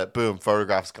worry about it. Boom,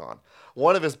 Photograph's gone.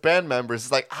 One of his band members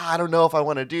is like, I don't know if I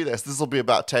want to do this. This will be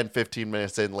about 10, 15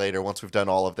 minutes in later once we've done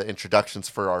all of the introductions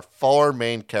for our four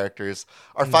main characters,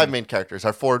 our five main characters,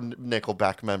 our four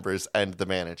Nickelback members, and the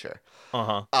manager.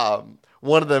 Uh-huh.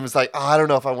 One of them is like, I don't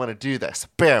know if I want to do this.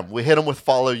 Bam, we hit him with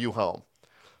Follow You Home.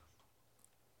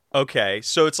 Okay,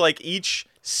 so it's like each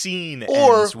scene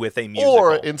Or- ends with a musical.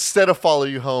 Or instead of Follow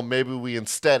You Home, maybe we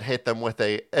instead hit them with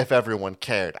a If Everyone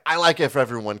Cared. I like If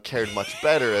Everyone Cared much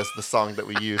better as the song that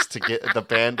we use to get the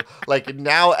band. Like,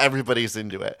 now everybody's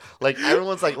into it. Like,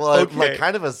 everyone's like, well, I'm like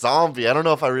kind of a zombie. I don't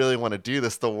know if I really want to do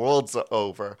this. The world's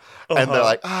over. And they're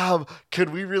like, could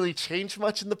we really change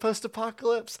much in the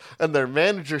post-apocalypse? And their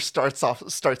manager starts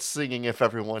singing If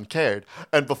Everyone Cared.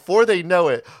 And before they know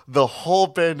it, the whole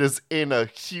band is in a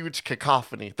huge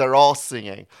cacophony. They're all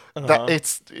singing. That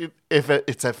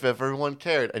if everyone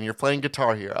cared, and you're playing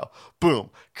Guitar Hero, boom,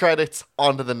 credits,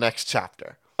 on to the next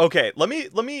chapter. Okay, let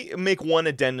me make one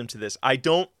addendum to this. I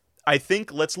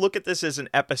think let's look at this as an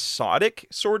episodic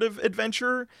sort of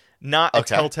adventure, not a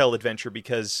Telltale adventure,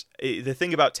 because the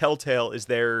thing about Telltale is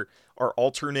there are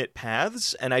alternate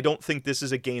paths, and I don't think this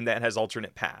is a game that has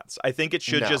alternate paths. I think it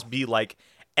should just be like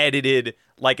edited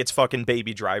like it's fucking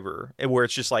Baby Driver, where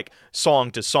it's just like song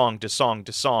to song to song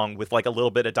to song with like a little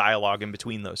bit of dialogue in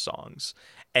between those songs.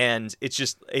 And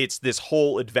it's this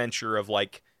whole adventure of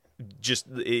like just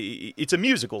it's a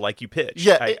musical like you pitched.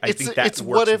 Yeah, I think that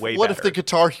works way better. What if the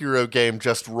Guitar Hero game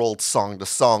just rolled song to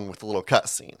song with little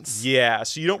cutscenes? Yeah,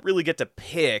 so you don't really get to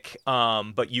pick,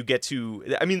 but you get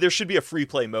to. I mean, there should be a free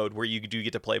play mode where you do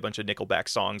get to play a bunch of Nickelback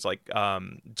songs, like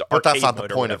but that's not the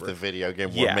point of the video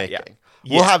game we're making.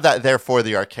 Yeah. We'll have that there for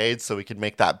the arcade, so we can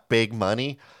make that big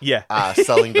money. Yeah,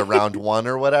 selling to round one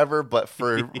or whatever. But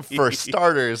for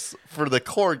starters, for the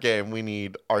core game, we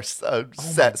need our set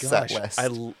list.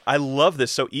 I love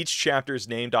this. So each chapter is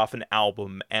named off an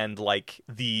album, and like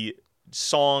the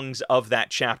songs of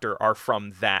that chapter are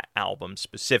from that album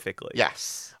specifically.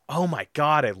 Yes. Oh my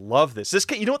god, I love this.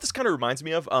 You know what this kind of reminds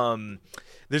me of?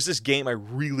 There's this game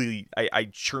I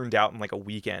churned out in like a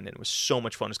weekend, and it was so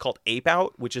much fun. It's called Ape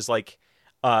Out, which is like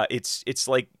it's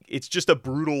just a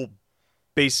brutal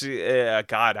basic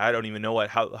god, I don't even know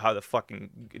how to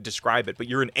fucking describe it, but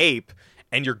you're an ape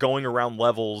and you're going around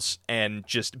levels and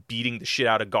just beating the shit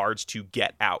out of guards to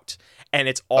get out. And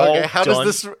it's all how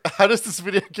does this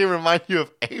video game remind you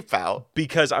of Ape Out?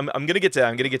 Because I'm gonna get to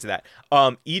that.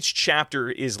 Each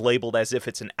chapter is labeled as if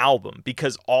it's an album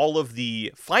because all of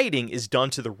the fighting is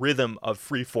done to the rhythm of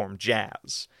freeform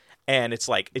jazz. And it's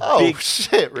like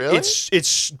shit, really?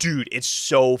 It's dude, it's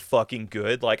so fucking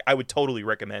good. Like I would totally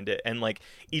recommend it. And like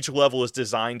each level is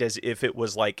designed as if it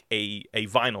was like a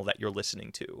vinyl that you're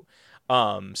listening to.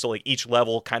 So like each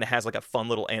level kind of has like a fun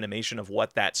little animation of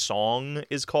what that song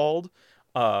is called.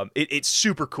 It's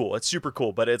super cool. It's super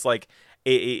cool, but it's like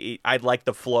I like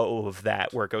the flow of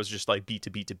that where it goes just like beat to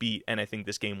beat to beat, and I think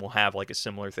this game will have like a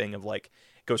similar thing of like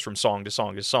it goes from song to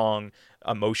song to song,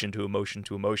 emotion to emotion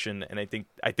to emotion, and I think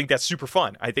that's super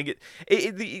fun. I think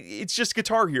it's just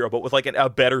Guitar Hero but with like a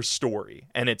better story,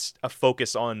 and it's a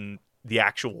focus on the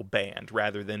actual band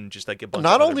rather than just like a bunch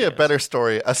not of only bands. A better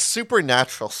story, a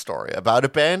supernatural story about a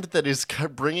band that is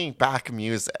bringing back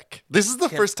music. This is the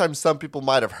first time some people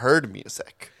might have heard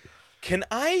music. Can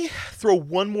I throw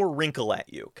one more wrinkle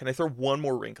at you?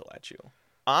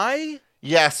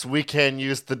 Yes, we can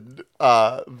use the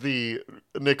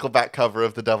Nickelback cover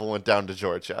of The Devil Went Down to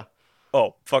Georgia.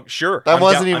 Oh, fuck, sure. That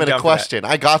wasn't even a question.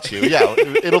 I got you. Yeah,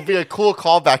 it'll be a cool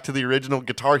callback to the original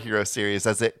Guitar Hero series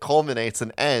as it culminates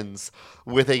and ends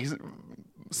with a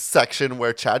section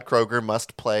where Chad Kroger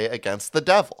must play against the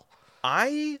devil.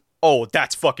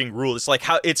 That's fucking rule. It's like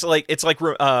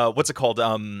what's it called?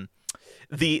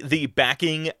 the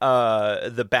backing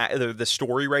the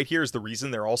story right here is the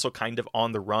reason they're also kind of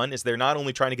on the run. Is they're not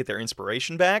only trying to get their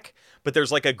inspiration back, but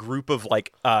there's like a group of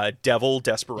like devil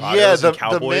desperados and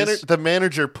cowboys. The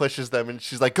manager pushes them, and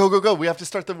she's like, "Go, go, go! We have to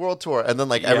start the world tour." And then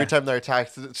like every time they're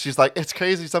attacked, she's like, "It's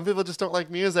crazy. Some people just don't like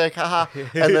music." Haha.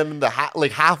 And then the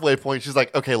halfway point, she's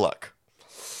like, "Okay, look.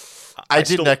 I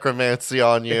did necromancy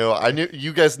on you. I knew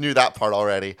you guys knew that part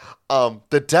already.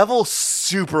 The devil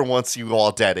super wants you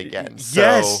all dead again. So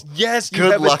yes, you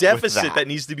have a deficit that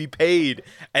needs to be paid,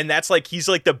 and that's like he's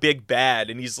like the big bad,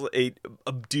 and he's a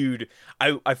dude.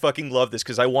 I fucking love this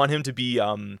because I want him to be.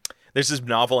 There's this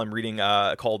novel I'm reading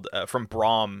called From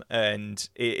Brahm, and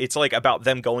it's like about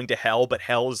them going to hell, but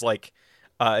hell is like.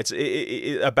 It's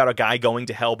about a guy going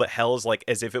to hell, but hell is like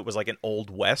as if it was like an Old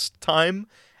West time.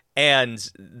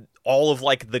 And all of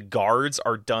like the guards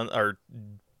are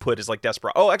put as like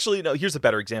desperate. Oh, actually, no. Here's a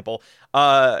better example.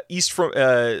 East from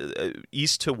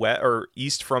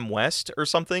West or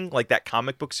something like that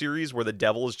comic book series where the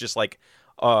devil is just like,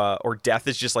 or death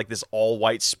is just like this all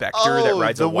white specter that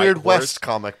rides a white Weird horse. West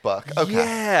comic book. Okay.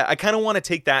 Yeah, I kind of want to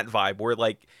take that vibe where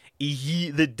like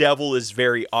the devil is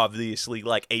very obviously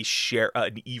like an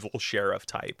evil sheriff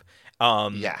type.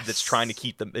 That's trying to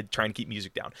keep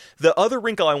music down. The other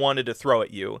wrinkle I wanted to throw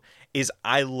at you is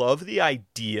I love the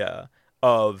idea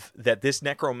of that this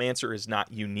necromancer is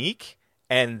not unique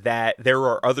and that there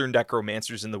are other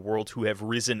necromancers in the world who have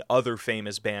risen other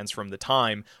famous bands from the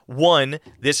time. One,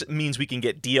 this means we can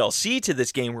get DLC to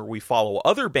this game where we follow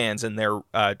other bands in their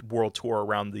world tour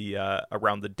around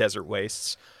the desert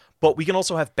wastes. But we can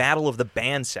also have Battle of the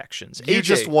Band sections. You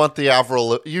just want to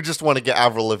get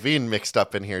Avril Lavigne mixed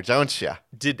up in here, don't you?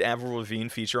 Did Avril Lavigne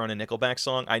feature on a Nickelback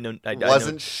song?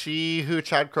 Wasn't she who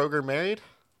Chad Kroeger married?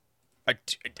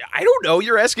 I don't know.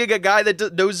 You're asking a guy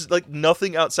that knows like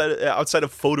nothing outside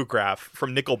of Photograph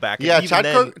from Nickelback. Yeah,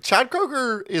 Chad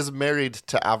Kroeger is married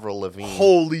to Avril Lavigne.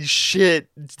 Holy shit!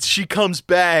 She comes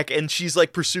back and she's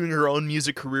like pursuing her own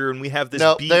music career, and we have this.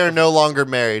 No, they are no longer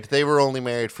married. They were only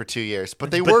married for 2 years,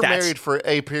 but they were married for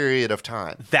a period of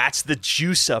time. That's the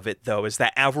juice of it, though, is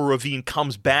that Avril Lavigne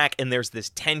comes back, and there's this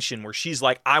tension where she's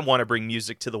like, "I want to bring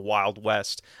music to the Wild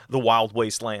West, the Wild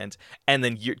Wasteland," and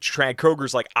then Chad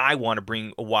Kroeger's like, "I want to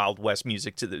bring a Wild West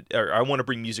music I want to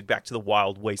bring music back to the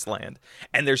Wild Wasteland."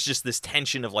 And there's just this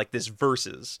tension of like this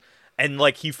verses. And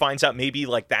like he finds out maybe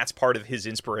like that's part of his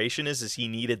inspiration is he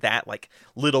needed that like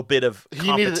little bit of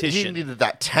competition. He needed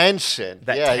that tension.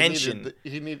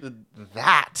 He needed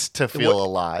that to feel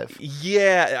alive.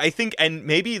 Yeah, I think, and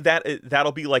maybe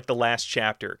that'll be like the last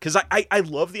chapter because I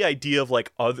love the idea of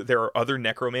like there are other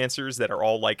necromancers that are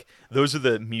all like those are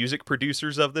the music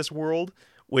producers of this world.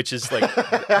 Which is like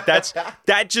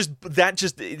that just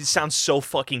it sounds so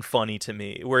fucking funny to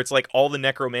me. Where it's like all the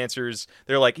necromancers,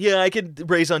 they're like, yeah, I could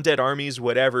raise undead armies,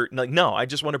 whatever. Like, no, I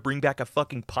just want to bring back a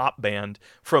fucking pop band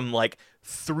from like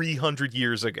 300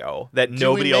 years ago that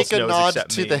nobody else knows except me. Do we make a nod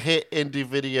to the hit indie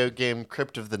video game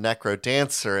Crypt of the Necro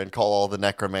Dancer and call all the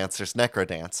necromancers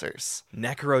necrodancers?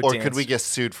 Necrodancers. Or could we get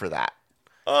sued for that?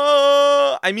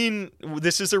 I mean,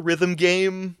 this is a rhythm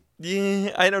game.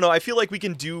 Yeah, I don't know. I feel like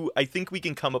I think we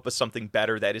can come up with something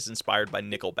better that is inspired by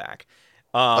Nickelback.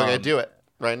 Okay, do it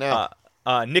right now.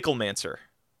 Nickelmancer.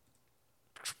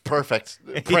 Perfect.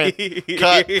 Print.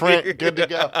 Cut. Print. Good to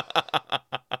go.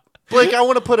 Blake, I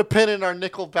want to put a pin in our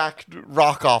Nickelback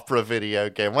rock opera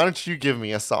video game. Why don't you give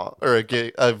me a song or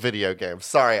a video game?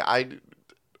 Sorry, I'm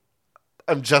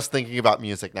just thinking about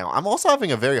music now. I'm also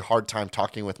having a very hard time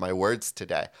talking with my words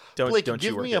today. Blake,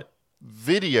 give me a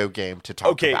video game to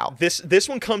talk about. This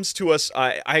one comes to us.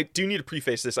 I do need to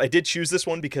preface this. I did choose this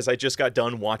one because I just got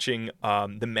done watching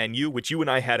The Menu, which you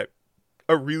and I had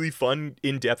a really fun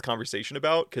in-depth conversation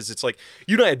about because it's like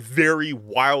you and I had very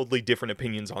wildly different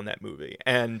opinions on that movie.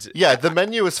 And yeah, The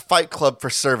Menu is Fight Club for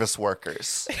service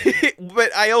workers.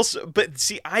 but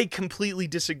see, I completely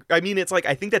disagree. I mean, it's like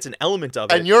I think that's an element of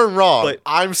it. And you're wrong. But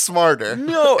I'm smarter.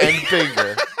 No, and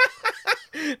bigger.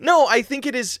 No, I think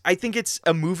it's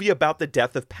a movie about the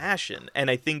death of passion, and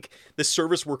I think the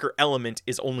service worker element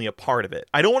is only a part of it.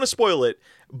 I don't want to spoil it,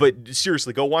 but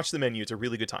seriously, go watch The Menu. It's a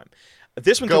really good time.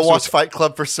 This one go watch Fight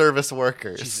Club for service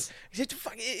workers.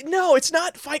 No, it's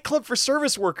not Fight Club for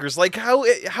service workers. Like how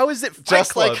is it Fight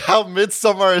just Club? Like how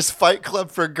Midsommar is Fight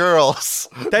Club for girls?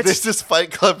 This is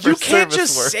Fight Club for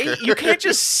service workers. You can't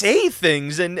just say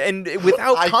things and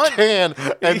without I can,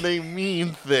 and they mean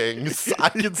things. I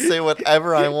can say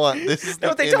whatever I want. This is No,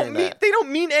 the they internet. don't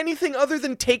mean anything other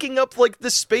than taking up like the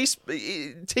space,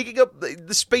 taking up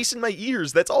the space in my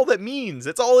ears. That's all that means.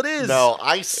 That's all it is. No,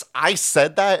 I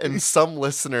said that, and some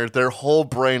listener, their whole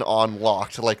brain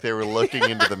unlocked like they were looking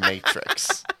into the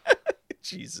Matrix.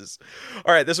 Jesus.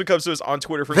 All right, this one comes to us on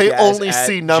Twitter from They Gaz only at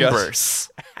see numbers.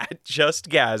 at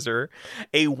JustGazer.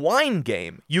 A wine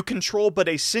game. You control but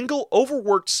a single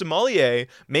overworked sommelier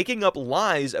making up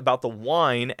lies about the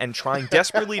wine and trying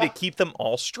desperately to keep them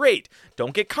all straight.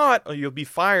 Don't get caught or you'll be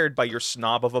fired by your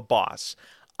snob of a boss.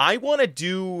 I want to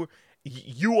do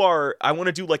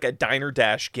like a Diner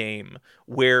Dash game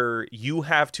where you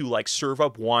have to like serve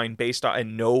up wine based on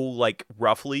and know like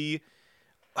roughly.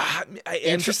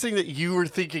 Interesting that you were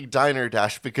thinking Diner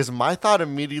Dash, because my thought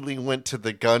immediately went to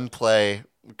the gunplay,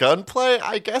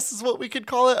 I guess is what we could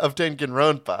call it, of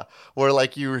Danganronpa, where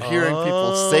like you were hearing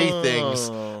people say things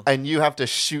and you have to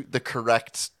shoot the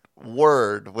correct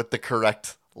word with the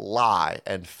correct lie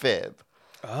and fib.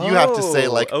 You have to say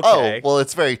like, okay. oh, well,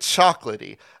 it's very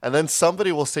chocolatey. And then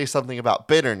somebody will say something about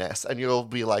bitterness. And you'll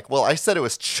be like, well, I said it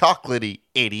was chocolatey,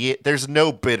 idiot. There's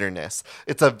no bitterness.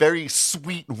 It's a very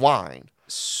sweet wine.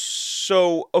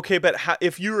 So, okay, but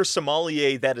if you're a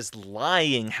sommelier that is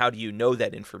lying, how do you know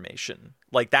that information?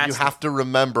 Like that's you have to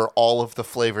remember all of the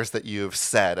flavors that you have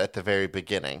said at the very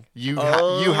beginning. You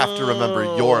have to remember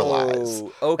your lies.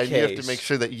 Okay. And you have to make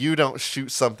sure that you don't shoot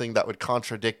something that would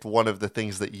contradict one of the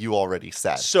things that you already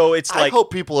said. So it's like, I hope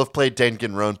people have played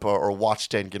Danganronpa or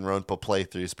watched Danganronpa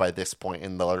playthroughs by this point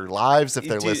in their lives if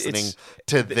they're listening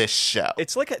to this show.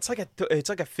 It's like a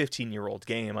 15-year-old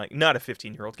game, like not a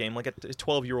 15-year-old game, like a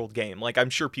 12-year-old game. Like I'm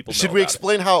sure people know Should we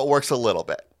explain how it works a little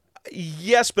bit?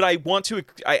 Yes, but I want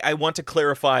to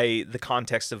clarify the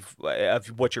context of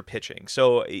what you're pitching.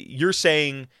 So you're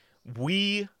saying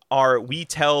we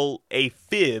tell a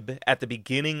fib at the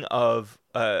beginning of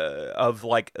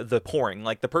like the pouring.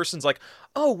 Like the person's like,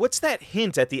 "Oh, what's that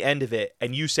hint at the end of it?"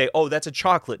 And you say, "Oh, that's a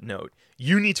chocolate note."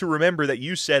 You need to remember that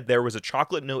you said there was a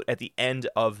chocolate note at the end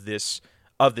of this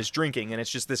drinking, and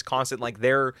it's just this constant like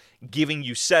they're giving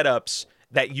you setups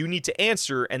that you need to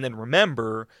answer and then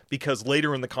remember, because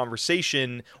later in the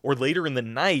conversation or later in the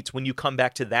night when you come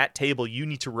back to that table, you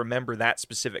need to remember that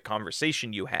specific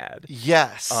conversation you had.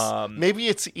 Yes. Maybe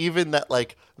it's even that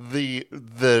like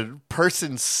the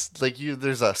person's like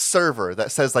there's a server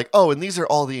that says like, oh, and these are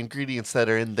all the ingredients that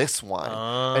are in this wine.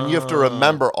 And you have to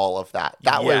remember all of that.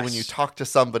 That way when you talk to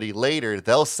somebody later,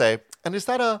 they'll say, and is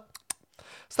that a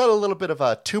little bit of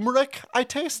a turmeric I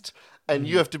taste? And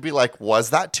you have to be like, was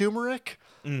that turmeric?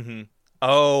 Mm-hmm.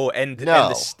 Oh, and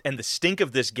the stink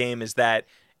of this game is that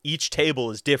each table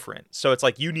is different. So it's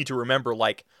like you need to remember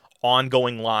like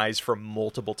ongoing lies from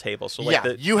multiple tables. So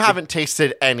like you haven't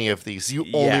tasted any of these. You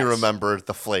only remember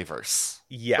the flavors.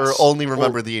 Yes. Or only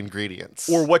remember the ingredients.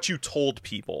 Or what you told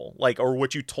people, or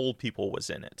what you told people was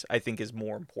in it, I think is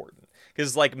more important.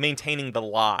 Because like maintaining the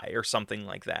lie or something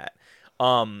like that.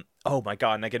 Oh my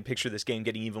god, and I can picture this game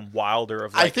getting even wilder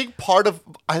of like, I think part of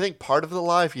the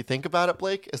lie, if you think about it,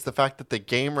 Blake, is the fact that the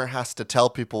gamer has to tell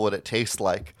people what it tastes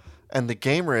like, and the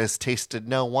gamer has tasted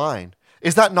no wine.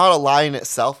 Is that not a lie in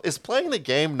itself? Is playing the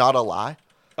game not a lie?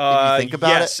 If you think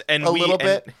about it a little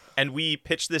bit. And we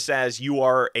pitch this as you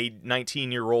are a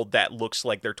 19-year-old that looks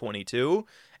like they're 22.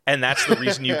 And that's the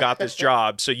reason you got this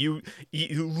job. So you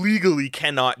legally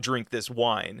cannot drink this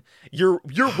wine. You're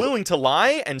willing to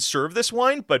lie and serve this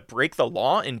wine, but break the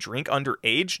law and drink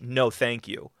underage? No, thank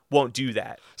you. Won't do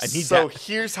that. I need that. So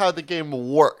here's how the game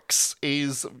works: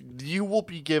 is you will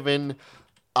be given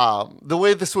the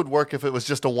way this would work if it was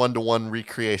just a 1-to-1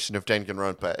 recreation of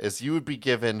Danganronpa is you would be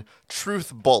given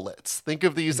truth bullets. Think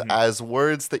of these as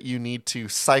words that you need to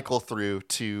cycle through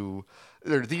to.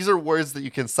 These are words that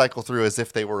you can cycle through as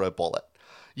if they were a bullet.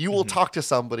 You will talk to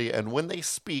somebody, and when they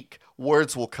speak,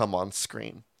 words will come on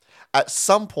screen. At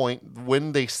some point,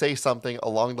 when they say something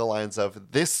along the lines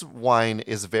of, this wine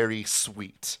is very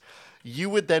sweet, you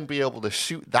would then be able to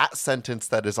shoot that sentence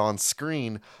that is on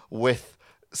screen with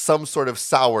some sort of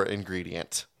sour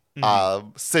ingredient.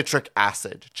 Citric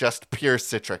acid, just pure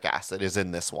citric acid is in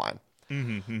this wine.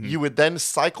 You would then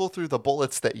cycle through the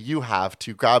bullets that you have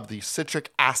to grab the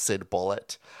citric acid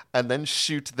bullet and then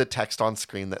shoot the text on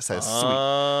screen that says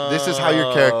sweet. This is how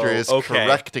your character is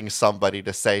correcting somebody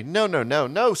to say,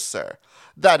 no, sir.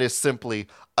 That is simply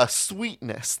a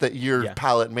sweetness that your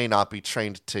palate may not be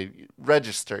trained to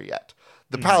register yet.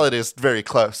 The palate is very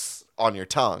close on your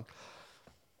tongue.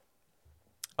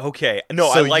 Okay.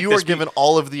 No, so I like you this. are given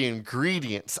all of the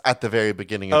ingredients at the very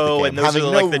beginning of the game, and those having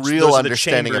are no like real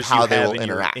understanding of how they will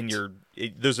interact.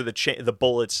 Those are the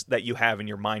bullets that you have in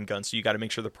your mind gun. So you got to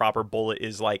make sure the proper bullet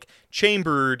is like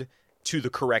chambered to the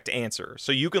correct answer.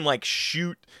 So you can like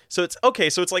shoot. So it's okay.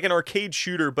 So it's like an arcade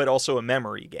shooter, but also a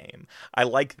memory game. I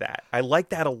like that. I like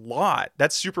that a lot.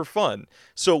 That's super fun.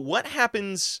 So what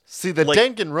happens? See, the like,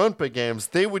 Danganronpa games,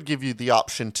 they would give you the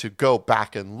option to go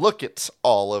back and look at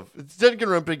all of...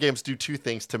 Danganronpa games do two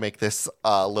things to make this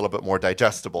a little bit more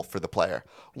digestible for the player.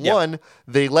 Yeah. One,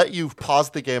 they let you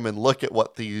pause the game and look at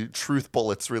what the truth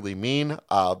bullets really mean,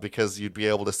 because you'd be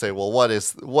able to say, well, what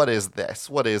is this?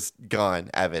 What is gun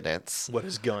evidence? What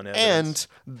is gun evidence?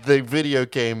 And the video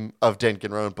game of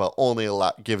Danganronpa only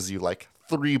gives you like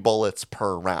 3 bullets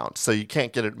per round, so you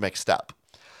can't get it mixed up.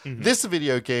 Mm-hmm. This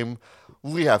video game,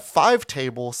 we have 5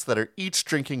 tables that are each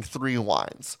drinking 3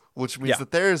 wines, which means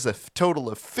that there is a total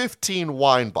of 15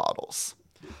 wine bottles.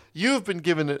 You have been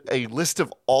given a list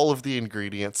of all of the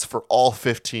ingredients for all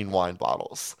 15 wine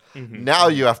bottles. Mm-hmm. Now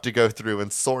you have to go through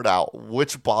and sort out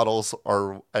which bottles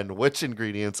are and which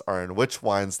ingredients are in which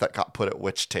wines that got put at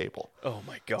which table. Oh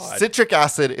my god. Citric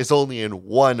acid is only in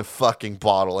 1 fucking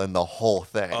bottle in the whole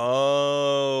thing.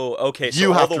 Oh, okay. So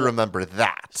you have to remember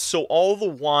that. So all the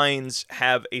wines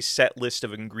have a set list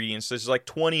of ingredients. There's like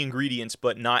 20 ingredients,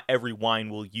 but not every wine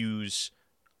will use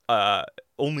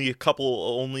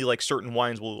only like certain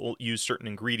wines will use certain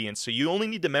ingredients. So you only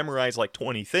need to memorize like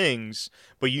 20 things,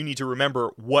 but you need to remember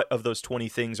what of those 20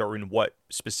 things are in what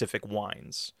specific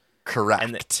wines.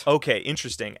 Correct. Okay,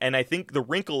 interesting. And I think the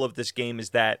wrinkle of this game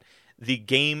is that the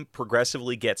game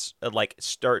progressively gets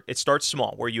it starts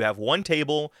small, where you have 1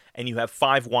 table and you have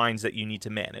 5 wines that you need to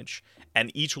manage. And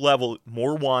each level,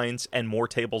 more wines and more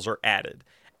tables are added.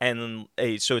 And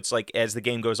so it's like as the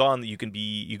game goes on,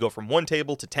 you go from 1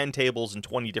 table to 10 tables and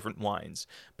 20 different wines.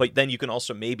 But then you can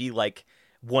also maybe like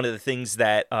one of the things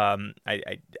that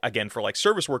I again for like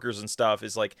service workers and stuff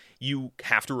is like you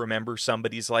have to remember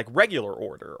somebody's like regular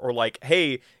order, or like,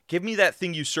 hey, give me that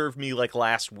thing you served me like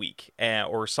last week,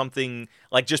 or something.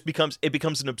 Like it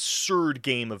becomes an absurd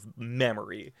game of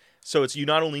memory. So you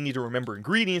not only need to remember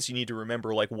ingredients, you need to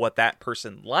remember like what that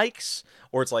person likes,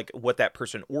 or it's like what that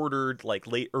person ordered like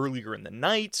earlier in the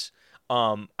night.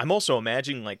 I'm also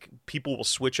imagining like people will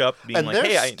switch up, being and like,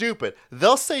 they're "Hey, stupid."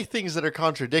 They'll say things that are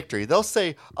contradictory. They'll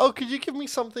say, "Oh, could you give me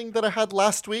something that I had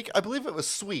last week? I believe it was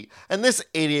sweet." And this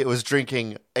idiot was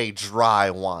drinking a dry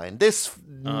wine. This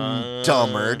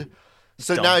dummard.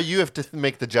 So now you have to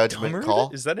make the judgment Dummard?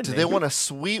 call. Is that a Do name? they want a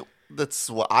sweet? That's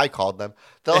what I called them.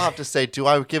 They'll have to say, do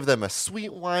I give them a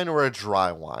sweet wine or a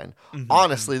dry wine? Mm-hmm.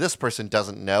 Honestly, this person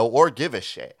doesn't know or give a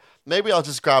shit. Maybe I'll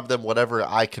just grab them whatever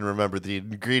I can remember the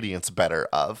ingredients better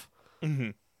of. Mm-hmm.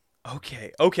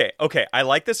 Okay. I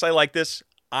like this.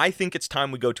 I think it's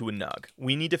time we go to a nug.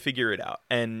 We need to figure it out.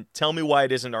 And tell me why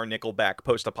it isn't our Nickelback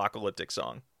post-apocalyptic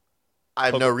song. I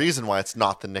have no reason why it's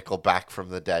not the Nickelback from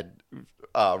the Dead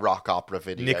rock opera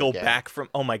video. Nickelback from...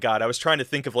 Oh my god, I was trying to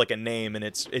think of like a name, and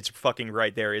it's fucking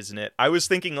right there, isn't it? I was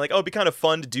thinking like, oh, it'd be kind of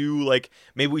fun to do, like,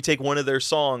 maybe we take one of their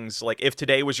songs, like If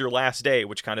Today Was Your Last Day,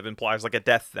 which kind of implies like a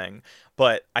death thing.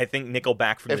 But I think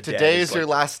Nickelback from the Dead... If Today is Your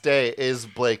Last Day is,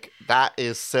 Blake, that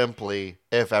is simply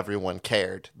If Everyone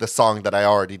Cared, the song that I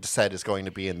already said is going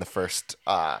to be in the first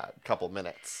couple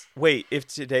minutes. Wait, If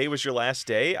Today Was Your Last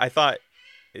Day? I thought...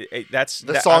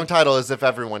 The song title is If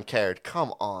Everyone Cared.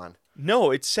 Come on.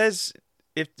 No, it says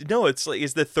it's the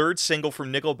 3rd single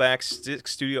from Nickelback's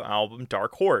studio album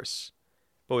Dark Horse,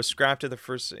 but was scrapped to the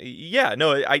first. Yeah,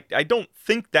 no, I don't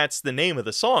think that's the name of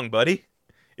the song, buddy.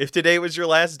 If Today Was Your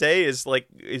Last Day is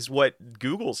what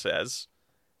Google says.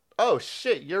 Oh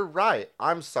shit, you're right.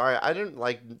 I'm sorry. I didn't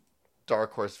like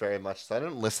Dark Horse very much, so I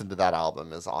didn't listen to that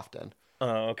album as often.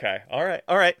 Oh, okay. All right.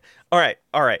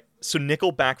 So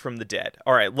Nickelback from the Dead.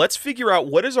 All right, let's figure out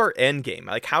what is our end game.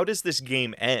 Like, how does this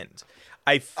game end?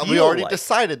 We already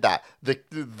decided that.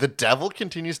 The devil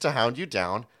continues to hound you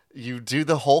down. You do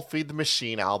the whole Feed the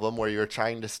Machine album where you're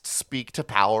trying to speak to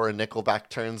power, and Nickelback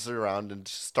turns around and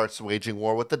starts waging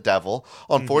war with the devil.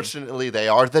 Unfortunately, they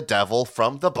are the devil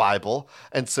from the Bible,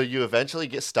 and so you eventually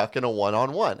get stuck in a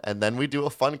one-on-one. And then we do a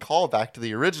fun callback to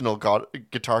the original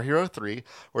Guitar Hero 3,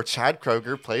 where Chad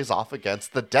Kroeger plays off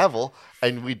against the devil,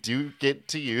 and we do get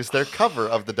to use their cover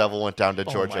of The Devil Went Down to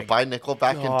Georgia by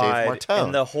Nickelback and Dave Martone.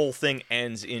 And the whole thing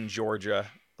ends in Georgia.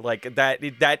 Like,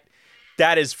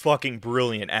 that is fucking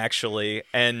brilliant, actually.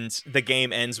 And the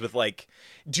game ends with like,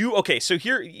 so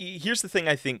here's the thing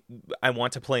I think I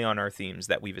want to play on our themes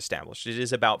that we've established. It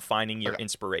is about finding your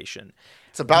inspiration.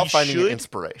 It's about finding your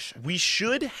inspiration. We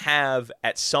should have,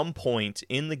 at some point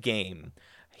in the game,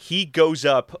 he goes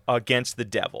up against the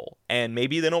devil, and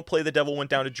maybe they don't play The Devil Went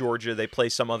Down to Georgia. They play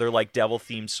some other like devil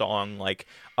themed song, like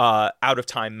Out of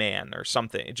Time Man or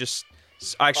something. Just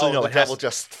Actually, no, the it has devil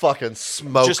just fucking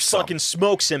smokes him. fucking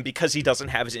smokes him because he doesn't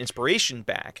have his inspiration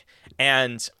back.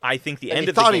 And I think the end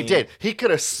of the game... he thought he did. He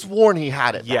could have sworn he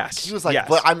had it Yes. back. He was like, yes.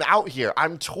 but I'm out here.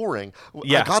 I'm touring.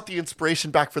 Yeah. I got the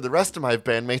inspiration back for the rest of my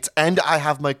bandmates, and I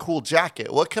have my cool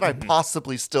jacket. What could I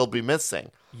possibly still be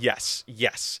missing? Yes.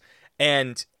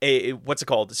 And what's it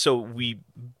called? So he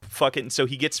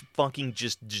gets fucking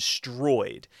just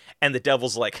destroyed, and the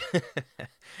devil's like,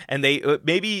 and they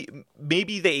maybe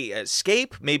they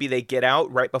escape, maybe they get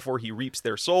out right before he reaps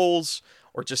their souls,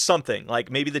 or just something.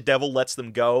 Like maybe the devil lets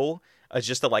them go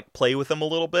just to like play with them a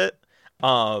little bit.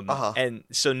 And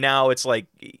so now it's like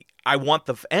I want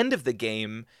the end of the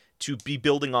game to be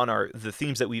building on the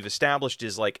themes that we've established.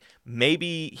 Is like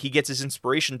maybe he gets his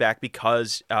inspiration back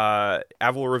because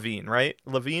Avril Lavigne, right?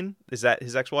 Lavigne, is that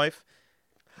his ex-wife?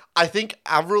 I think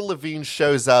Avril Lavigne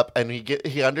shows up and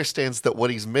he understands that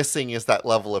what he's missing is that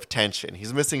level of tension.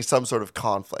 He's missing some sort of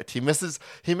conflict. He misses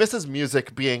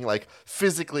music being like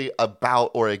physically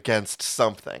about or against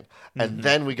something. And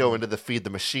then we go into the Feed the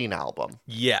Machine album.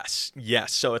 Yes.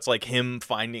 So it's like him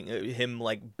finding him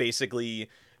like basically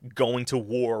going to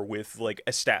war with like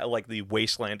the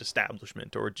Wasteland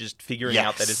establishment, or just figuring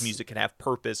out that his music can have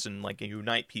purpose and like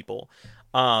unite people.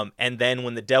 And then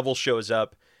when the devil shows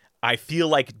up, I feel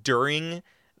like during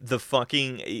the what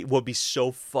would be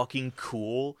so fucking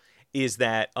cool is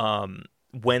that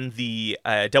when the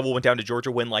devil went down to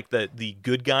Georgia, when like the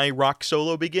good guy rock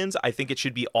solo begins, I think it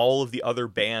should be all of the other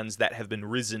bands that have been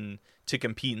risen to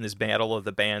compete in this battle of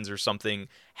the bands or something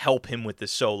help him with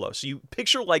this solo. So you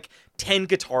picture like 10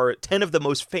 of the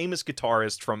most famous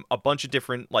guitarists from a bunch of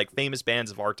different like famous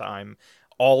bands of our time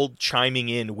all chiming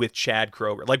in with Chad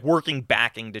Kroeger, like working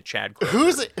backing to Chad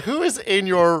Kroeger. Who is in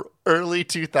your early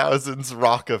 2000s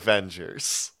rock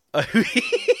Avengers?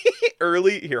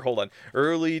 Early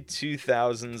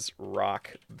 2000s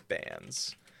rock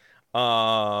bands.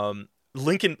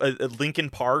 Linkin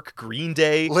Park, Green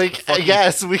Day.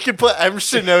 Yes, we can put M.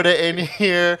 Shinoda in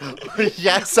here.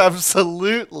 Yes,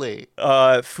 absolutely.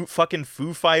 Fucking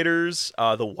Foo Fighters.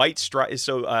 The White Stripes.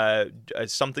 So,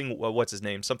 something. What's his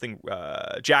name?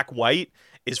 Jack White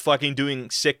is fucking doing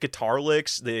sick guitar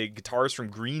licks. The guitarist from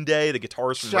Green Day. The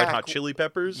guitarist from Red Hot Chili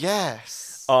Peppers.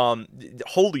 Yes.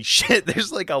 Holy shit!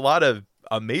 There's like a lot of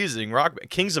amazing rock.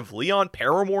 Kings of Leon,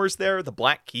 Paramore's there. The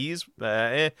Black Keys.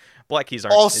 Black Keys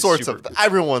aren't all sorts of.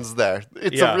 Everyone's there.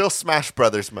 It's a real Smash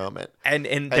Brothers moment. And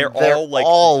they're all like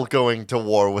all going to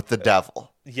war with the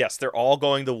devil. Yes, they're all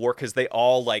going to war because they're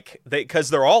all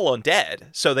undead.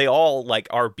 So they all like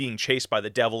are being chased by the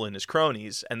devil and his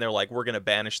cronies, and they're like, we're gonna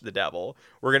banish the devil.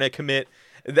 We're gonna commit.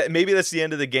 Maybe that's the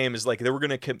end of the game. Is like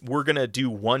we're gonna do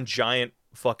one giant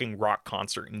fucking rock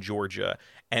concert in Georgia,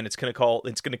 and it's gonna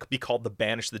be called the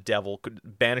Banish the Devil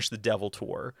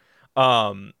tour.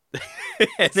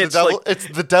 It's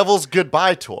the Devil's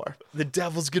Goodbye tour. The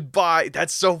Devil's Goodbye.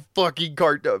 That's so fucking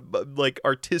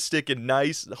artistic and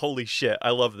nice. Holy shit!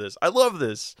 I love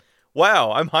this.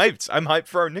 Wow, I'm hyped. I'm hyped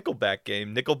for our Nickelback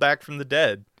game. Nickelback from the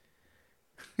Dead.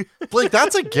 Blake,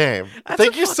 that's a game.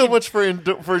 Thank you so much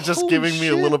for just giving me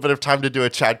a little bit of time to do a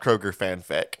Chad Kroeger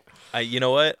fanfic. You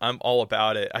know what? I'm all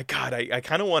about it. I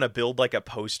kind of want to build like a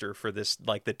poster for this,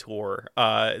 like the tour,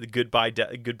 the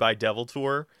Goodbye Devil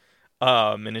tour.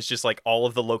 And it's just like all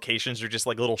of the locations are just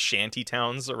like little shanty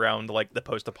towns around like the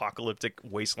post-apocalyptic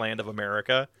wasteland of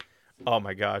America. Oh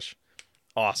my gosh.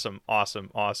 Awesome.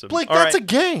 Blake, that's a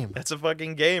game. That's a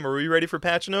fucking game. Are we ready for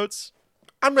patch notes?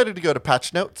 I'm ready to go to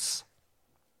patch notes.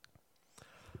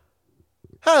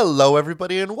 Hello,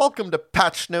 everybody, and welcome to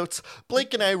Patch Notes.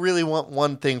 Blake and I really want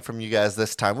one thing from you guys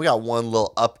this time. We got one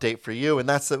little update for you, and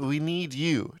that's that we need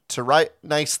you to write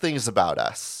nice things about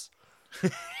us.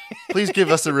 Please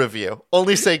give us a review.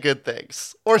 Only say good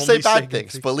things. Or say bad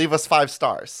things, but leave us 5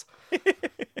 stars.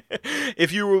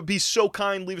 If you would be so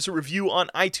kind, leave us a review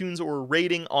on iTunes or a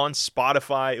rating on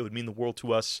Spotify. It would mean the world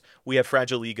to us. We have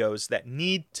fragile egos that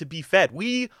need to be fed.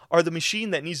 We are the machine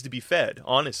that needs to be fed,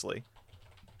 honestly.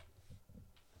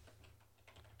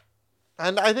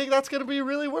 And I think that's going to be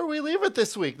really where we leave it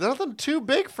this week. Nothing too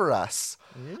big for us.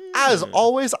 As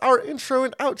always, our intro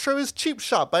and outro is Cheap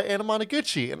Shot by Anna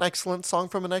Monoguchi, an excellent song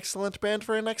from an excellent band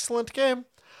for an excellent game.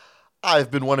 I've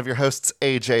been one of your hosts,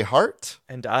 AJ Hart.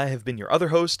 And I have been your other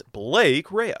host,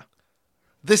 Blake Rea.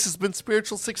 This has been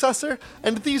Spiritual Successor,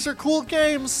 and these are cool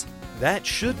games that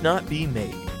should not be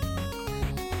made.